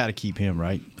him. You got to keep him,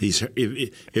 right? He's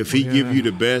if he give you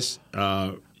the best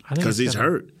because he's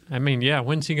hurt. I mean,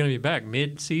 when's he going to be back?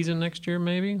 Mid-season next year,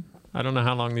 maybe? I don't know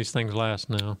how long these things last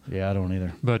now. Yeah, I don't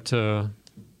either. But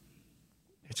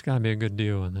it's got to be a good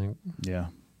deal, I think. Yeah.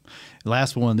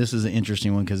 Last one. This is an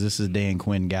interesting one because this is a Dan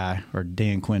Quinn guy or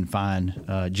Dan Quinn find.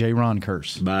 Jaron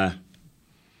Kearse. Bye.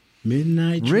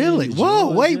 Midnight. Really?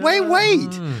 Whoa! Wait! What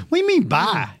do you mean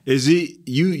bye? Is he?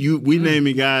 We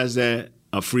naming guys that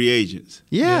are free agents.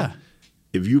 Yeah.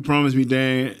 If you promise me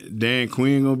Dan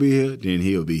Quinn gonna be here, then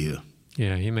he'll be here.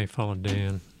 Yeah, he may follow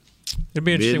Dan. It'd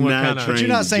be interesting what kind of. But you're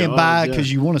not saying bye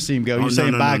because you want to see him go. You're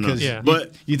saying bye because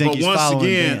you think he's following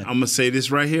Dan. I'm gonna say this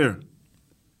right here.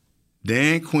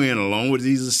 Dan Quinn, along with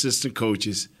these assistant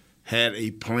coaches, had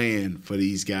a plan for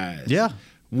these guys. Yeah.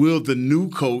 Will the new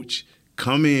coach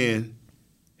come in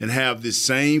and have the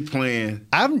same plan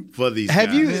for these guys?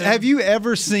 Have you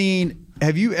ever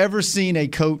seen a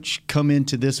coach come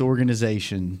into this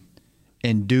organization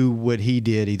and do what he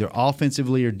did, either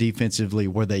offensively or defensively,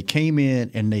 where they came in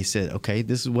and they said, okay,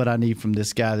 this is what I need from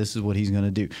this guy. This is what he's going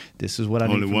to do. This is what I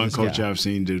need from this guy. Only one coach I've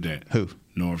seen do that. Who?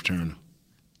 Norv Turner.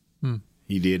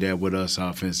 He did that with us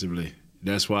offensively.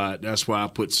 That's why I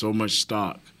put so much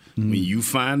stock. When you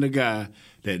find a guy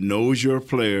that knows your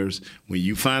players, when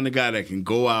you find a guy that can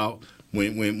go out,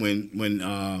 when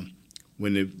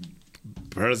the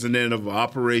president of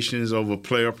operations over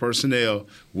player personnel,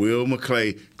 Will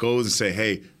McClay, goes and say,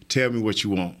 hey, tell me what you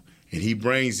want. And he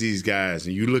brings these guys,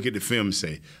 and you look at the film and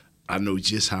say, I know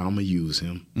just how I'm going to use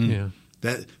him. Yeah.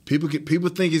 That people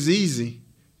think it's easy,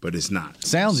 but it's not.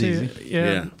 Sounds easy.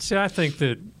 Yeah. See, I think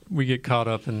that we get caught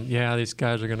up in, these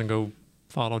guys are going to go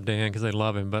follow Dan because they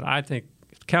love him. But I think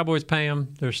if the Cowboys pay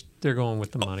him, they're going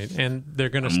with the money. And they're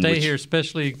going to stay here,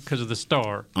 especially because of the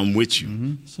star. I'm with you.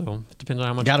 Mm-hmm. So it depends on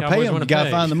how much the Cowboys want to pay. You got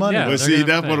to find the money. Yeah, but see,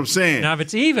 that's what I'm saying. Now, if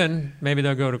it's even, maybe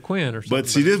they'll go to Quinn or something. But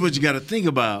see, this is what you got to think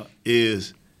about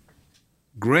is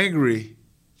Gregory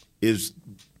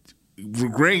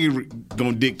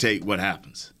going to dictate what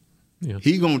happens. Yeah.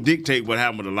 He going to dictate what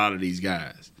happened with a lot of these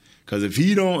guys. Because if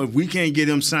we can't get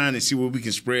him signed and see where we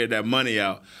can spread that money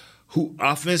out, who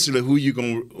you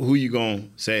gonna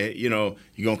say? You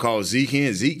gonna call Zeke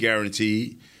in? Zeke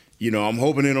guaranteed. I'm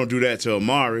hoping they don't do that to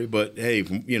Amari. But hey, a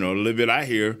little bit I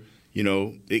hear,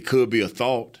 it could be a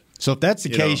thought. So if that's the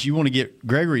case, you want to get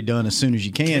Gregory done as soon as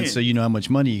you can, so you know how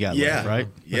much money you got left, right?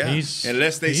 Yeah.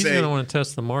 Unless they he's say going to want to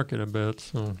test the market a bit.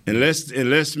 So unless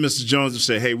Mr. Jones will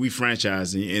say, "Hey, we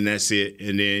franchising," and that's it,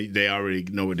 and then they already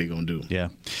know what they're going to do. Yeah.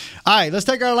 All right, let's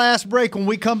take our last break. When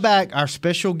we come back, our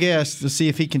special guest, let's see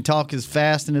if he can talk as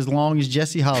fast and as long as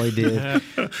Jesse Holly did.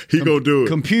 He gonna do it.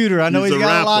 Computer, I know he's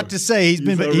got a lot to say.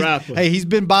 He's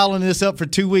been bottling this up for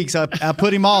 2 weeks. I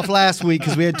put him off last week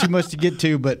because we had too much to get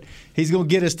to, but he's going to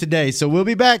get us today. So we'll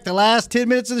be back. The last 10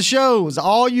 minutes of the show is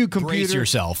all you, computer. Brace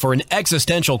yourself for an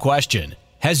existential question.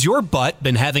 Has your butt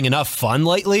been having enough fun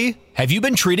lately? Have you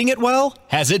been treating it well?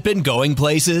 Has it been going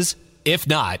places? If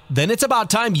not, then it's about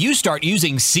time you start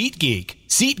using SeatGeek.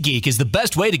 SeatGeek is the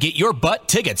best way to get your butt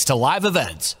tickets to live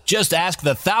events. Just ask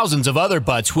the thousands of other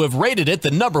butts who have rated it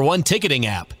the #1 ticketing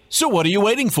app. So what are you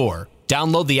waiting for?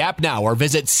 Download the app now or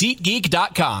visit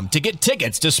SeatGeek.com to get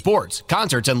tickets to sports,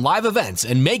 concerts, and live events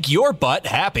and make your butt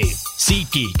happy.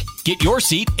 SeatGeek. Get your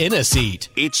seat in a seat.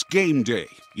 It's game day.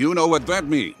 You know what that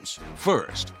means.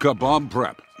 First, kebab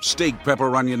prep. Steak,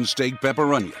 pepper, onion, steak,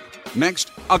 pepper, onion. Next,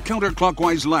 a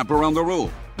counterclockwise lap around the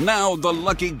room. Now the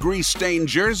lucky grease-stained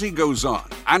jersey goes on.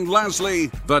 And lastly,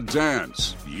 the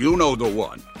dance. You know the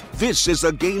one. This is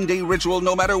a game day ritual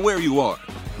no matter where you are.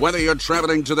 Whether you're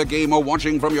traveling to the game or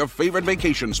watching from your favorite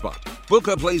vacation spot, book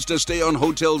a place to stay on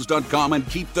Hotels.com and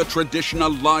keep the tradition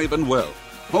alive and well.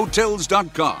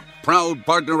 Hotels.com, proud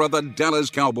partner of the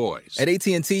Dallas Cowboys. At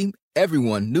AT&T,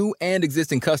 everyone, new and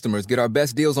existing customers, get our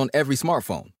best deals on every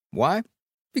smartphone. Why?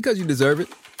 Because you deserve it.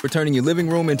 For turning your living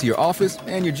room into your office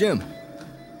and your gym.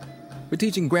 For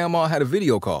teaching Grandma how to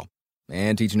video call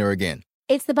and teaching her again.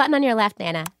 It's the button on your left,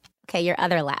 Nana. Okay, your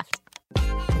other left.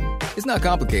 It's not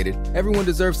complicated. Everyone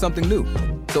deserves something new.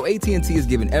 So AT&T is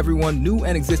giving everyone, new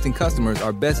and existing customers,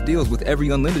 our best deals with every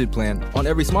unlimited plan on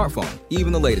every smartphone,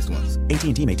 even the latest ones.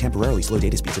 AT&T may temporarily slow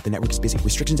data speeds if the network is busy.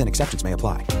 Restrictions and exceptions may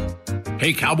apply.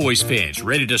 Hey, Cowboys fans,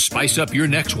 ready to spice up your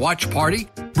next watch party?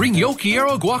 Bring Yo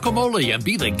Quiero guacamole and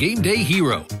be the game day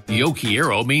hero. Yo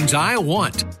Quiero means I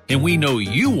want, and we know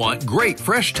you want great,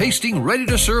 fresh-tasting,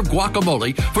 ready-to-serve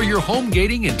guacamole for your home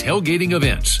gating and tailgating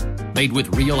events. Made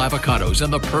with real avocados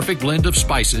and the perfect blend of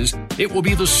spices, it will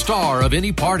be the star of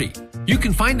any party. You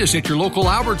can find us at your local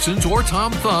Albertsons or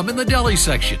Tom Thumb in the deli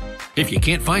section. If you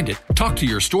can't find it, talk to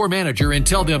your store manager and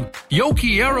tell them, Yo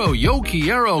Quiero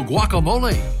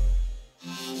guacamole.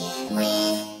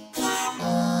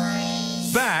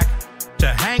 Back to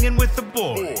Hanging with the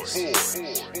Boys.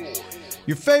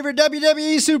 Your favorite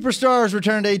WWE superstars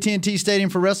return to AT&T Stadium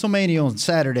for WrestleMania on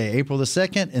Saturday, April the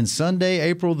 2nd, and Sunday,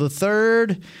 April the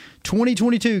 3rd,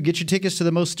 2022. Get your tickets to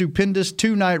the most stupendous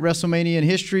two-night WrestleMania in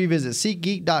history. Visit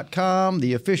SeatGeek.com,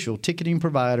 the official ticketing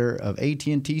provider of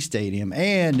AT&T Stadium.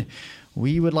 And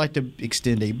we would like to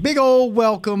extend a big old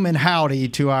welcome and howdy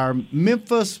to our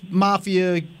Memphis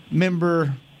Mafia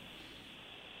member,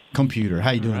 Computer.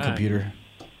 How you doing, Computer?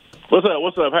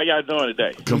 What's up? How y'all doing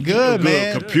today? Good,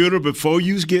 man. Computer, before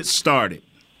you get started,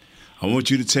 I want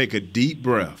you to take a deep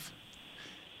breath,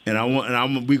 and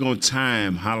we're gonna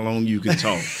time how long you can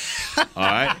talk. All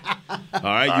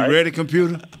right. You ready,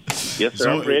 Computer? Yes, sir.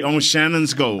 I'm ready. On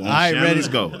Shannon's go. All right, ready.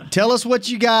 Go. Tell us what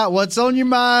you got. What's on your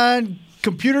mind?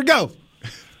 Computer, go.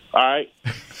 All right.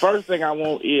 First thing I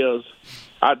want is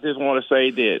I just want to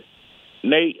say that,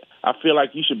 Nate, I feel like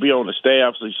you should be on the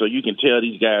staff so you can tell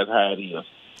these guys how it is.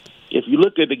 If you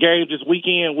look at the game this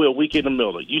weekend, we're weak in the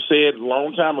middle. You said a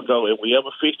long time ago, if we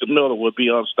ever fix the middle, we'll be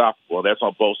unstoppable. That's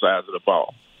on both sides of the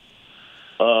ball.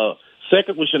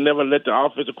 Second, we should never let the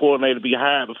offensive coordinator be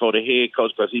hired before the head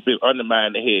coach because he's been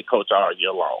undermining the head coach all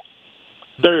year long.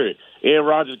 Third, Aaron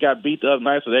Rodgers got beat the other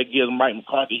night, so that gives Mike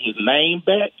McCarthy his name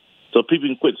back. So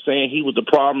people can quit saying he was the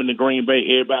problem in the Green Bay.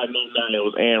 Everybody knows now it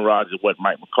was Aaron Rodgers, it wasn't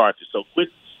Mike McCarthy. So quit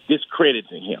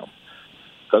discrediting him.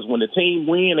 Because when the team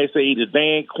win, they say either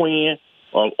Dan Quinn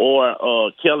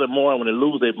or Kellen Moore. When they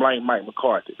lose, they blame Mike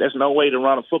McCarthy. That's no way to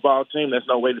run a football team. That's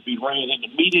no way to be ran in the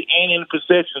media and in the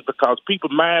perceptions, because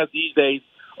people's minds these days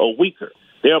are weaker.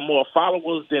 There are more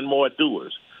followers than more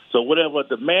doers. So whatever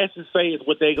the masses say is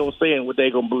what they're going to say and what they're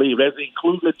going to believe. That's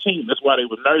including the team. That's why they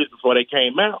were nervous before they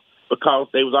came out, because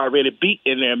they was already beat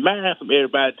in their mind from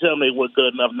everybody telling them they weren't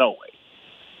good enough no way.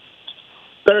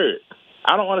 Third,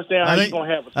 I don't understand how you're going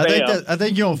to have a staff. I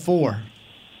think you're on 4.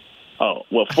 Oh,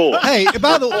 well, 4. Hey,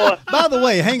 by the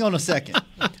way, hang on a second.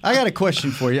 I got a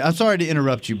question for you. I'm sorry to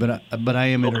interrupt you, but I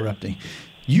am interrupting.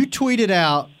 You tweeted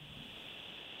out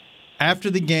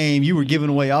after the game, you were giving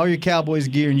away all your Cowboys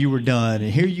gear and you were done.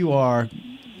 And here you are,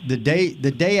 the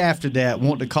day after that,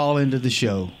 wanting to call into the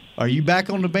show. Are you back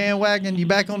on the bandwagon? You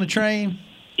back on the train?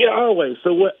 Yeah, always.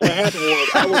 So what happened was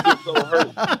I was just so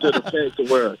hurt to the fact of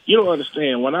where you don't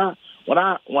understand. When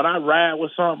I ride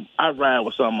with something, I ride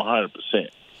with something 100%.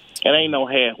 It ain't no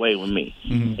halfway with me.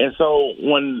 Mm-hmm. And so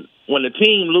when the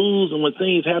team lose and when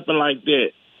things happen like that,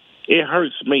 it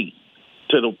hurts me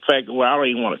to the fact where I don't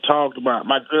even want to talk about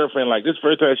my girlfriend. Like, this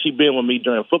first time she been with me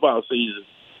during football season.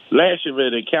 Last year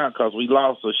really didn't count because we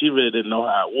lost, so she really didn't know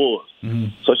how it was. Mm-hmm.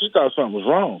 So she thought something was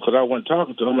wrong because I wasn't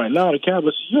talking to her. I'm like, no, the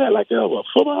Cowboys, you had like that over a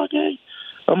football game?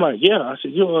 I'm like, yeah. I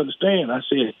said, you don't understand. I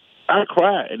said, I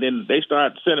cried. And then they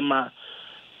started sending my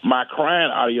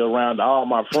crying audio around to all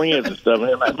my friends and stuff. And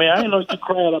they're like, man, I didn't know you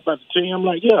cried about the team. I'm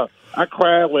like, yeah. I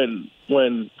cried when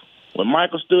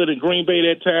Michael stood in Green Bay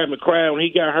that time and cried when he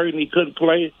got hurt and he couldn't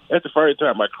play. That's the first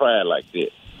time I cried like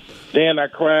that. Then I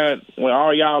cried when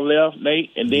all y'all left,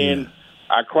 Nate, and then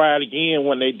I cried again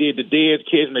when they did the Dez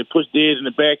kids and they pushed Dez in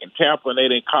the back in Tampa and they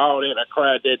didn't call it. I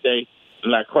cried that day,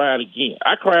 and I cried again.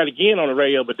 I cried again on the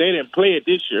radio, but they didn't play it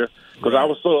this year because I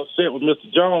was so upset with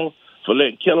Mr. Jones for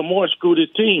letting Kellen Moore screw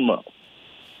this team up.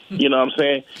 You know what I'm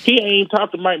saying? He ain't even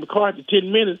talked to Mike McCarthy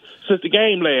 10 minutes since the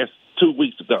game last 2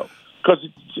 weeks ago. Because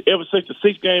ever since the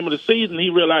 6th game of the season,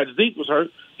 he realized Zeke was hurt.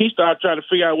 He started trying to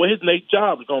figure out where his next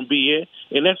job is going to be at,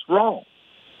 and that's wrong.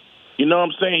 You know what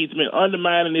I'm saying? He's been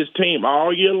undermining his team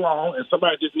all year long, and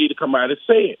somebody just need to come out and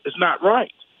say it. It's not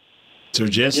right. So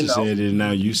Jesse said it, and now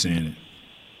you saying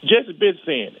it. Jesse been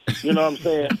saying it. You know what I'm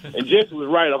saying? And Jesse was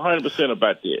right 100%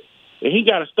 about that. And he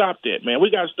got to stop that, man.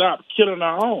 We got to stop killing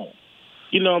our own.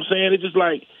 You know what I'm saying? It's just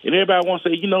like, and everybody wants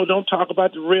to say, don't talk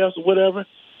about the refs or whatever.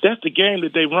 That's the game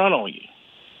that they run on you.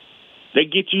 They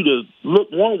get you to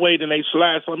look one way, then they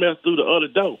slide something else through the other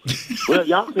door. Well,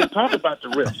 y'all can't talk about the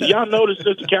refs. So y'all notice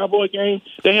since the Cowboy game,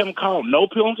 they haven't called no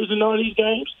penalties in none of these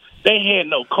games. They had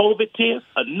no COVID tests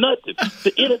or nothing.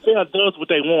 The NFL does what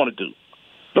they want to do.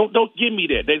 Don't give me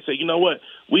that. They say, you know what?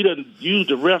 We done used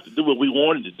the refs to do what we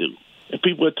wanted to do. And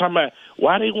people are talking about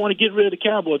why they want to get rid of the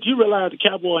Cowboys. Do you realize the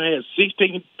Cowboys has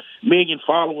 16 million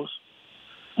followers?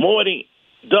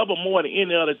 Double more than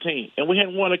any other team. And we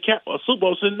hadn't won a Super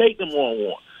Bowl since Nathan won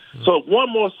one. So one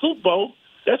more Super Bowl,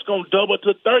 that's going to double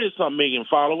to 30-some million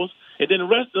followers. And then the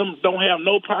rest of them don't have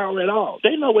no power at all.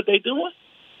 They know what they're doing.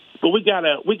 But we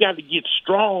gotta get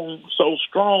strong, so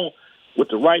strong with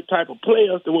the right type of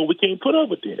players to where we can't put up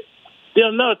with that.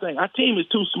 There's another thing. Our team is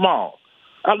too small.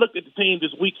 I looked at the team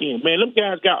this weekend. Man, them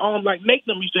guys got arms like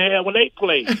Nathan used to have when they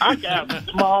played. Our guys are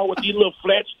small with these little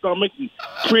flat stomachs and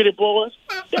pretty boys.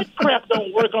 That crap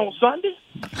don't work on Sunday.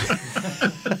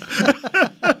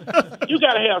 You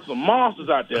got to have some monsters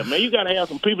out there, man. You got to have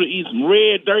some people that eat some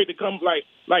red dirt that come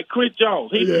like Chris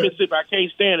Jones. He's from Mississippi. I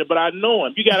can't stand it, but I know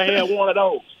him. You got to have one of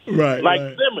those. Right.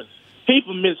 Simmons. He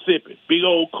from Mississippi. Big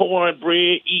old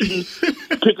cornbread eating,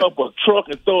 pick up a truck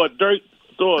and throw a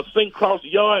sink across the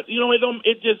yard.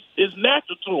 It's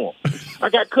natural to them. I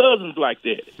got cousins like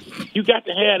that. You got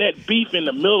to have that beef in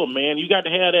the middle, man. You got to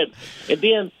have that. And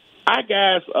then our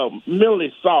guys are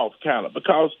mentally soft, kind of,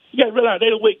 because you got to realize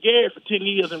they were with Gary for 10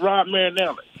 years and Rob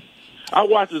Marinelli. I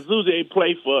watched Azusa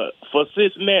play for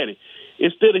Cincinnati.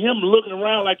 Instead of him looking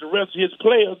around like the rest of his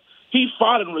players, he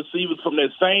fought in receivers from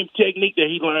that same technique that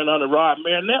he learned under Rob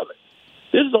Marinelli.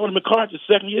 This is only McCarthy's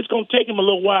second year. It's going to take him a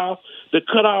little while to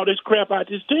cut all this crap out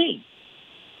this team.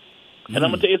 And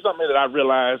I'm going to tell you something that I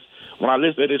realized when I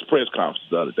listened to this press conference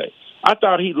the other day. I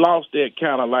thought he lost that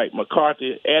kind of like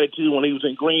McCarthy attitude when he was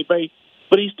in Green Bay,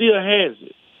 but he still has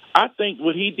it. I think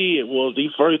what he did was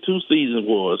these first 2 seasons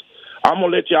was, I'm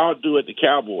going to let y'all do it the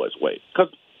Cowboys way.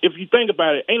 Because if you think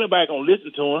about it, ain't nobody going to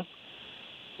listen to him.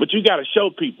 But you got to show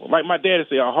people. Like my daddy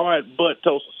said, a hard butt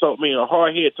toasts the soul. A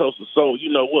hard head toasts the soul.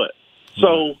 You know what?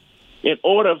 So in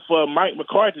order for Mike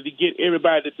McCarthy to get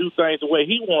everybody to do things the way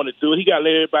he wanted to do it, he got to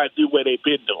let everybody do what they've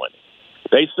been doing it.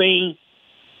 They seem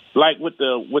like with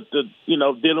the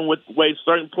dealing with the way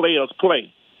certain players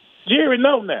play. Jerry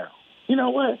know now. You know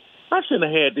what? I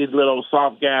shouldn't have had these little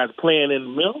soft guys playing in the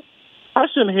middle. I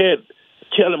shouldn't have had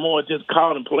Kellen Moore just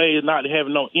calling plays, not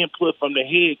having no input from the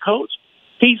head coach.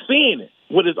 He's seeing it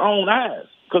with his own eyes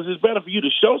because it's better for you to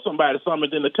show somebody something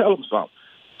than to tell them something.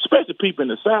 Especially people in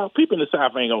the South. People in the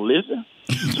South ain't gonna listen.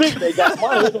 Especially if they got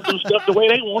money, they gonna do stuff the way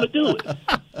they want to do it.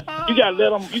 You gotta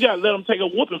let them take a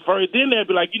whooping first. Then they'll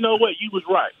be like, you know what, you was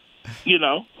right. You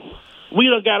know, we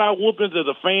done got our whoopings as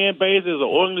a fan base, as an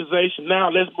organization.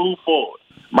 Now let's move forward.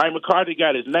 Mike McCarthy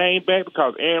got his name back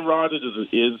because Aaron Rodgers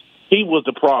he was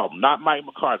the problem, not Mike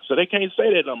McCarthy. So they can't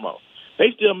say that no more.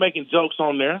 They still making jokes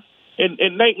on there. And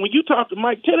Nate, when you talk to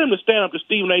Mike, tell him to stand up to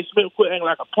Stephen A. Smith, quit acting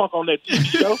like a punk on that TV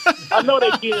show. I know they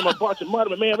give him a bunch of money,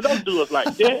 but man, but don't do us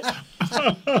like that.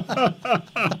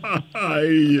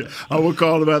 I will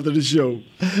call him after the show.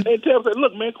 And tell him,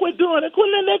 look, man, quit doing it.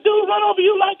 Quit letting that dude run over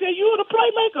you like that. You were the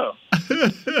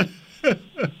playmaker.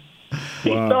 He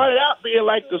started out being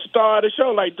like the star of the show,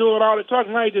 like doing all the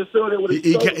talking. Now he just doing it with his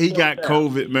He got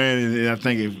COVID, man, and I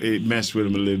think it messed with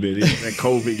him a little bit. That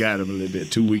COVID got him a little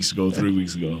bit 2 weeks ago, 3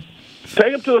 weeks ago.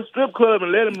 Take him to a strip club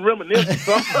and let him reminisce or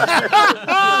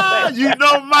something. You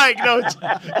know Mike, don't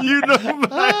you? You know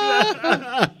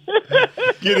Mike.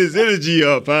 Get his energy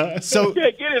up, huh? So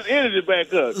get his energy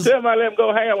back up. Tell him I let him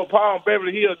go hang out with Paul and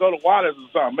Beverly Hills, go to Wallace or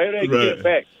something. Maybe they can get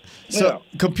back. So,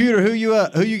 Computer, who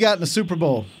you got in the Super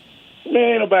Bowl? Man,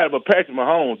 ain't nobody but Patrick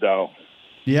Mahomes, dog.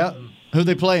 Yeah. Who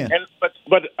they playing? But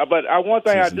one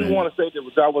thing I do want to say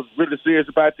that I was really serious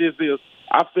about this is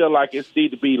I feel like it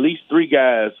needs to be at least 3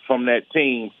 guys from that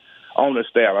team on the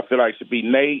staff. I feel like it should be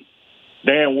Nate,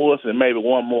 Darren Woodson, and maybe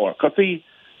one more. Because, see,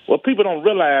 what people don't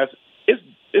realize,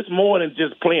 it's more than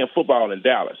just playing football in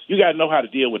Dallas. You got to know how to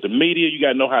deal with the media. You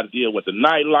got to know how to deal with the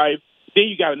nightlife. Then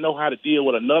you got to know how to deal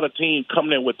with another team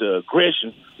coming in with the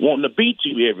aggression, wanting to beat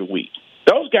you every week.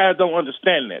 Those guys don't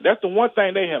understand that. That's the one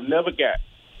thing they have never got.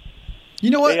 You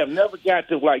know what? They have never got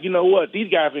to, like, you know what?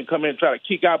 These guys can come in and try to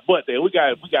kick our butt there. We got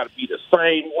to be the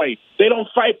same way. They don't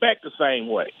fight back the same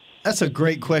way. That's a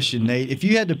great question, Nate. If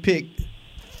you had to pick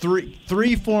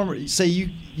three former, say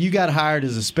you got hired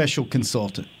as a special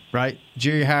consultant, right?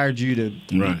 Jerry hired you to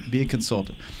be a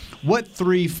consultant. What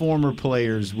 3 former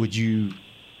players would you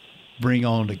bring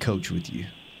on to coach with you?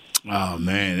 Oh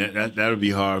man, that would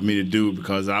be hard for me to do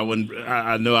because I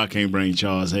know I can't bring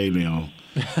Charles Haley on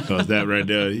because that right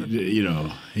there, you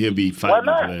know, he'll be fighting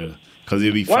the players because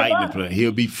he'll be fighting the players.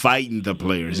 He'll be fighting the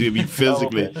players. He'll be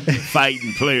physically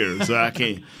fighting players. So I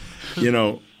can't, you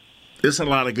know, there's a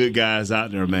lot of good guys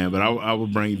out there, man. But I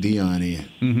would bring Deion in.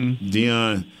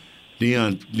 Mm-hmm.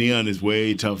 Deion is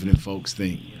way tougher than folks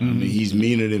think. Mm-hmm. I mean, he's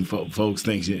meaner than folks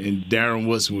think. And Darren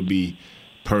Woodson would be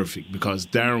perfect because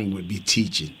Darren would be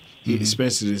teaching.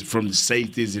 Especially from the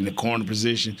safeties in the corner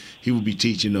position, he would be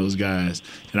teaching those guys.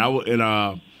 And I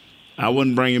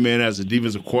wouldn't bring him in as a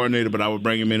defensive coordinator, but I would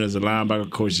bring him in as a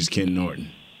linebacker coach. Is Ken Norton.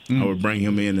 I would bring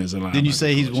him in as a linebacker. Didn't you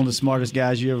say he's one of the smartest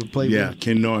guys you ever played with? Yeah,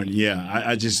 Ken Norton.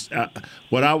 Yeah,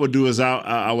 what I would do is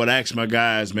I would ask my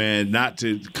guys, man, not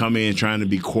to come in trying to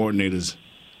be coordinators,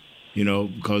 you know,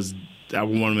 because I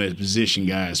would want them as position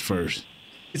guys first.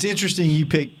 It's interesting you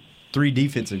picked 3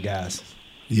 defensive guys.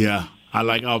 Yeah.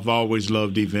 I've always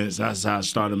loved defense. That's how I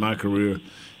started my career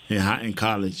in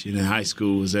college and in high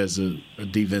school was as a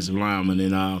defensive lineman.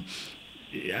 And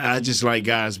I just like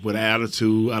guys with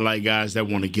attitude. I like guys that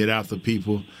want to get after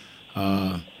people.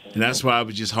 And that's why it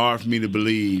was just hard for me to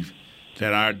believe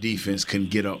that our defense couldn't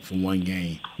get up for one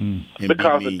game.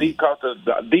 Because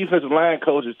the defensive line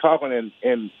coach is talking,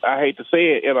 and I hate to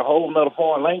say it, in a whole nother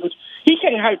foreign language. He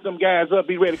can't hype them guys up,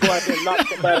 be ready to go out there and knock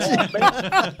somebody out,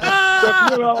 man.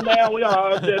 So, you know, now we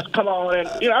all just come on and,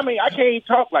 you know, I mean, I can't even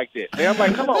talk like that. And I'm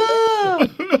like, come on, man.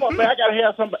 Come on, man, I got to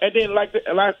have somebody. And then,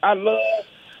 I love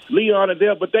Leon and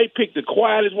Dale, but they picked the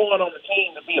quietest one on the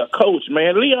team to be a coach,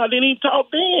 man. Leon didn't even talk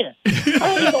then.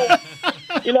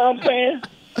 You know what I'm saying?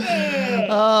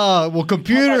 Well,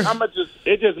 Computer.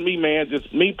 It's just me, man.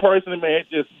 Just me personally, man.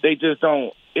 They just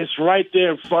don't. It's right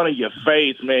there in front of your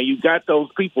face, man. You got those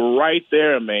people right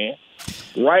there, man.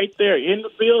 Right there in the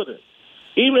building.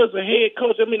 Even as a head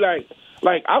coach, I mean,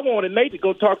 like I wanted Nate to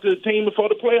go talk to the team before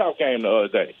the playoff game the other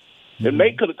day. Mm-hmm. If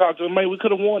Nate could have talked to him, maybe we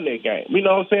could have won that game. You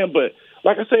know what I'm saying? But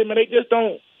like I said, man, they just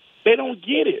don't. They don't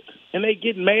get it, and they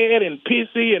get mad and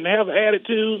pissy and have an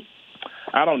attitude.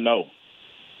 I don't know.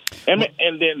 And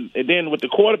then with the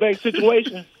quarterback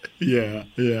situation, yeah,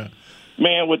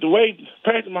 man, with the way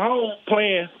Patrick Mahomes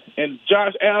playing and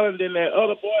Josh Allen and that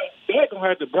other boy, they're gonna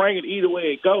have to bring it either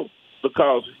way it goes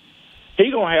because he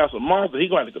gonna have some monsters. He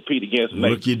gonna have to compete against.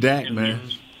 Rookie Dak, man.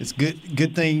 It's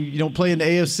good thing you don't play in the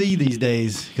AFC these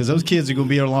days because those kids are going to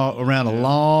be around a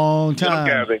long time.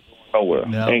 Those guys ain't going nowhere.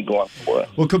 No. Ain't going nowhere.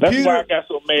 Well, That's why I got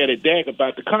so mad at Dak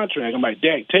about the contract. I'm like,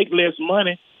 Dak, take less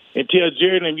money and tell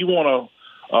Jared and you want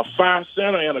a 5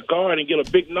 center and a guard and get a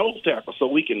big nose tackle so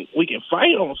we can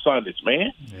fight on Sundays,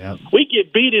 man. Yep. We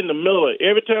get beat in the middle.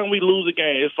 Every time we lose a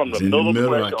game, it's from the middle of the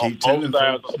pressure on both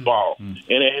sides of the ball. And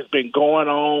it has been going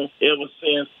on ever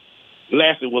since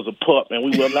Lassie was a pup, and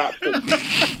we will not fix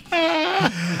it.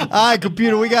 All right,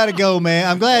 computer, we got to go, man.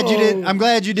 I'm glad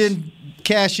you didn't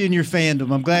cash in your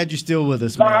fandom. I'm glad you're still with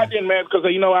us, man. No, I didn't, man, because,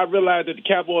 I realized that the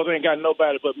Cowboys ain't got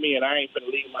nobody but me, and I ain't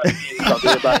finna leave my team because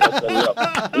everybody else done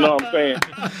left. You know what I'm saying?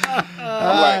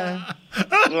 I'm like,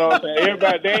 you know what I'm saying?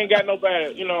 Everybody, they ain't got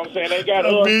nobody. You know what I'm saying? They got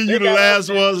us. You the last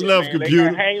ones left, computer. They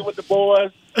got hanging with the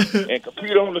boys and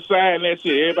computer on the side, and that's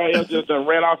it. Everybody else just done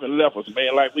ran off and left us,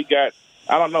 man. Like we got.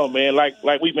 I don't know, man. Like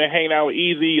we've been hanging out with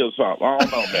Easy or something. I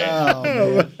don't know, man. Oh,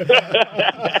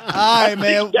 man. All right,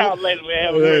 man. Y'all later, man.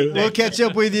 Have a great day. We'll catch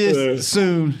up with you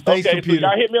soon. Thanks, okay, computer. So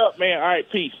y'all hit me up, man. All right,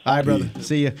 peace. All right, brother.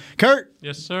 See you. Kurt.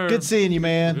 Yes, sir. Good seeing you,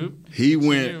 man. He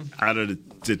went out of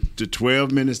the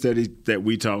 12 minutes that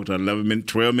we talked, 11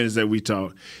 minutes, 12 minutes that we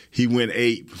talked. He went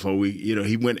 8 before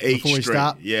he went 8 before straight. He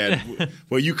stopped? Yeah.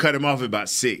 Well, you cut him off at about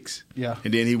 6. Yeah.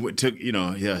 And then he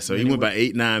so he went about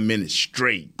 8-9 minutes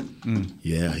straight.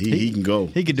 Yeah, he can go.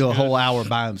 He could do a whole hour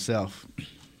by himself.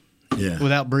 Yeah.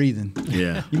 Without breathing.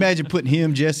 Yeah. You imagine putting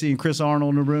him, Jesse, and Chris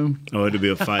Arnold in the room? Oh, it'll be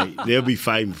a fight. They'll be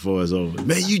fighting before it's over.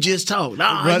 Man, you just talked.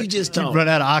 You just talked. Run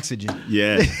out of oxygen.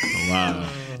 Yeah. Wow.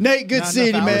 Nate, good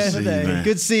seeing you, man.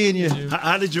 Good seeing you.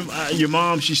 How did your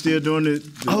mom? She's still doing it?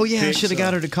 Oh yeah, I should have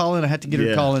got her to call in. I had to get her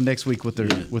to call in next week with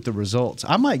the results.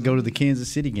 I might go to the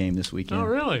Kansas City game this weekend. Oh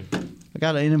really? I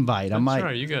got an invite. I might.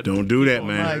 Right, you got. Don't do that,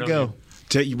 man. I might go.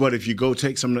 Tell you what, if you go,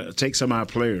 take some of our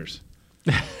players.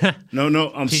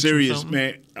 No, I'm serious,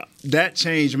 man. That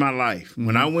changed my life.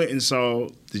 When I went and saw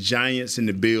the Giants and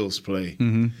the Bills play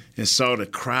and saw the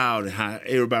crowd and how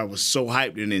everybody was so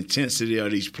hyped and the intensity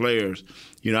of these players,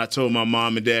 I told my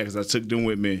mom and dad, because I took them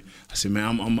with me, I said,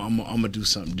 man, I'm going to do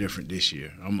something different this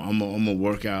year. I'm going to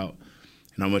work out,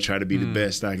 and I'm going to try to be the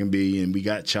best I can be. And we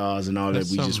got Charles and all that.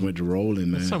 We just went to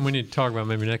rolling, man. That's something we need to talk about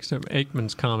maybe next time.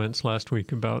 Aikman's comments last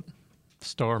week about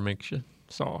Star makes you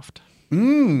soft.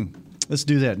 Let's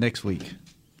do that next week.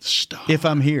 Stop. If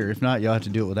I'm here. If not, you'll have to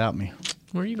do it without me.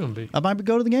 Where are you going to be? I might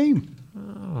go to the game.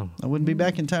 Oh. I wouldn't be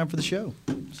back in time for the show.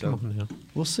 So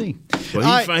we'll see.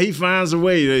 Well, he finds a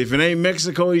way. If it ain't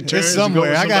Mexico, he turns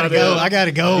somewhere. I gotta go. I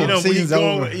gotta go. Season's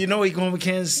over. He's going with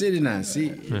Kansas City now. See,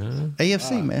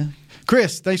 AFC, man.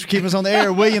 Chris, thanks for keeping us on the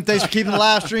air. William, thanks for keeping the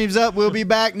live streams up. We'll be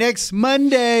back next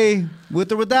Monday,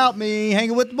 with or without me,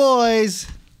 hanging with the boys.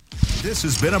 This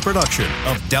has been a production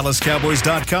of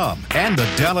DallasCowboys.com and the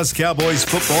Dallas Cowboys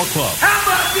Football Club. How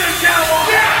about this,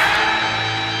 Cowboys? Yeah!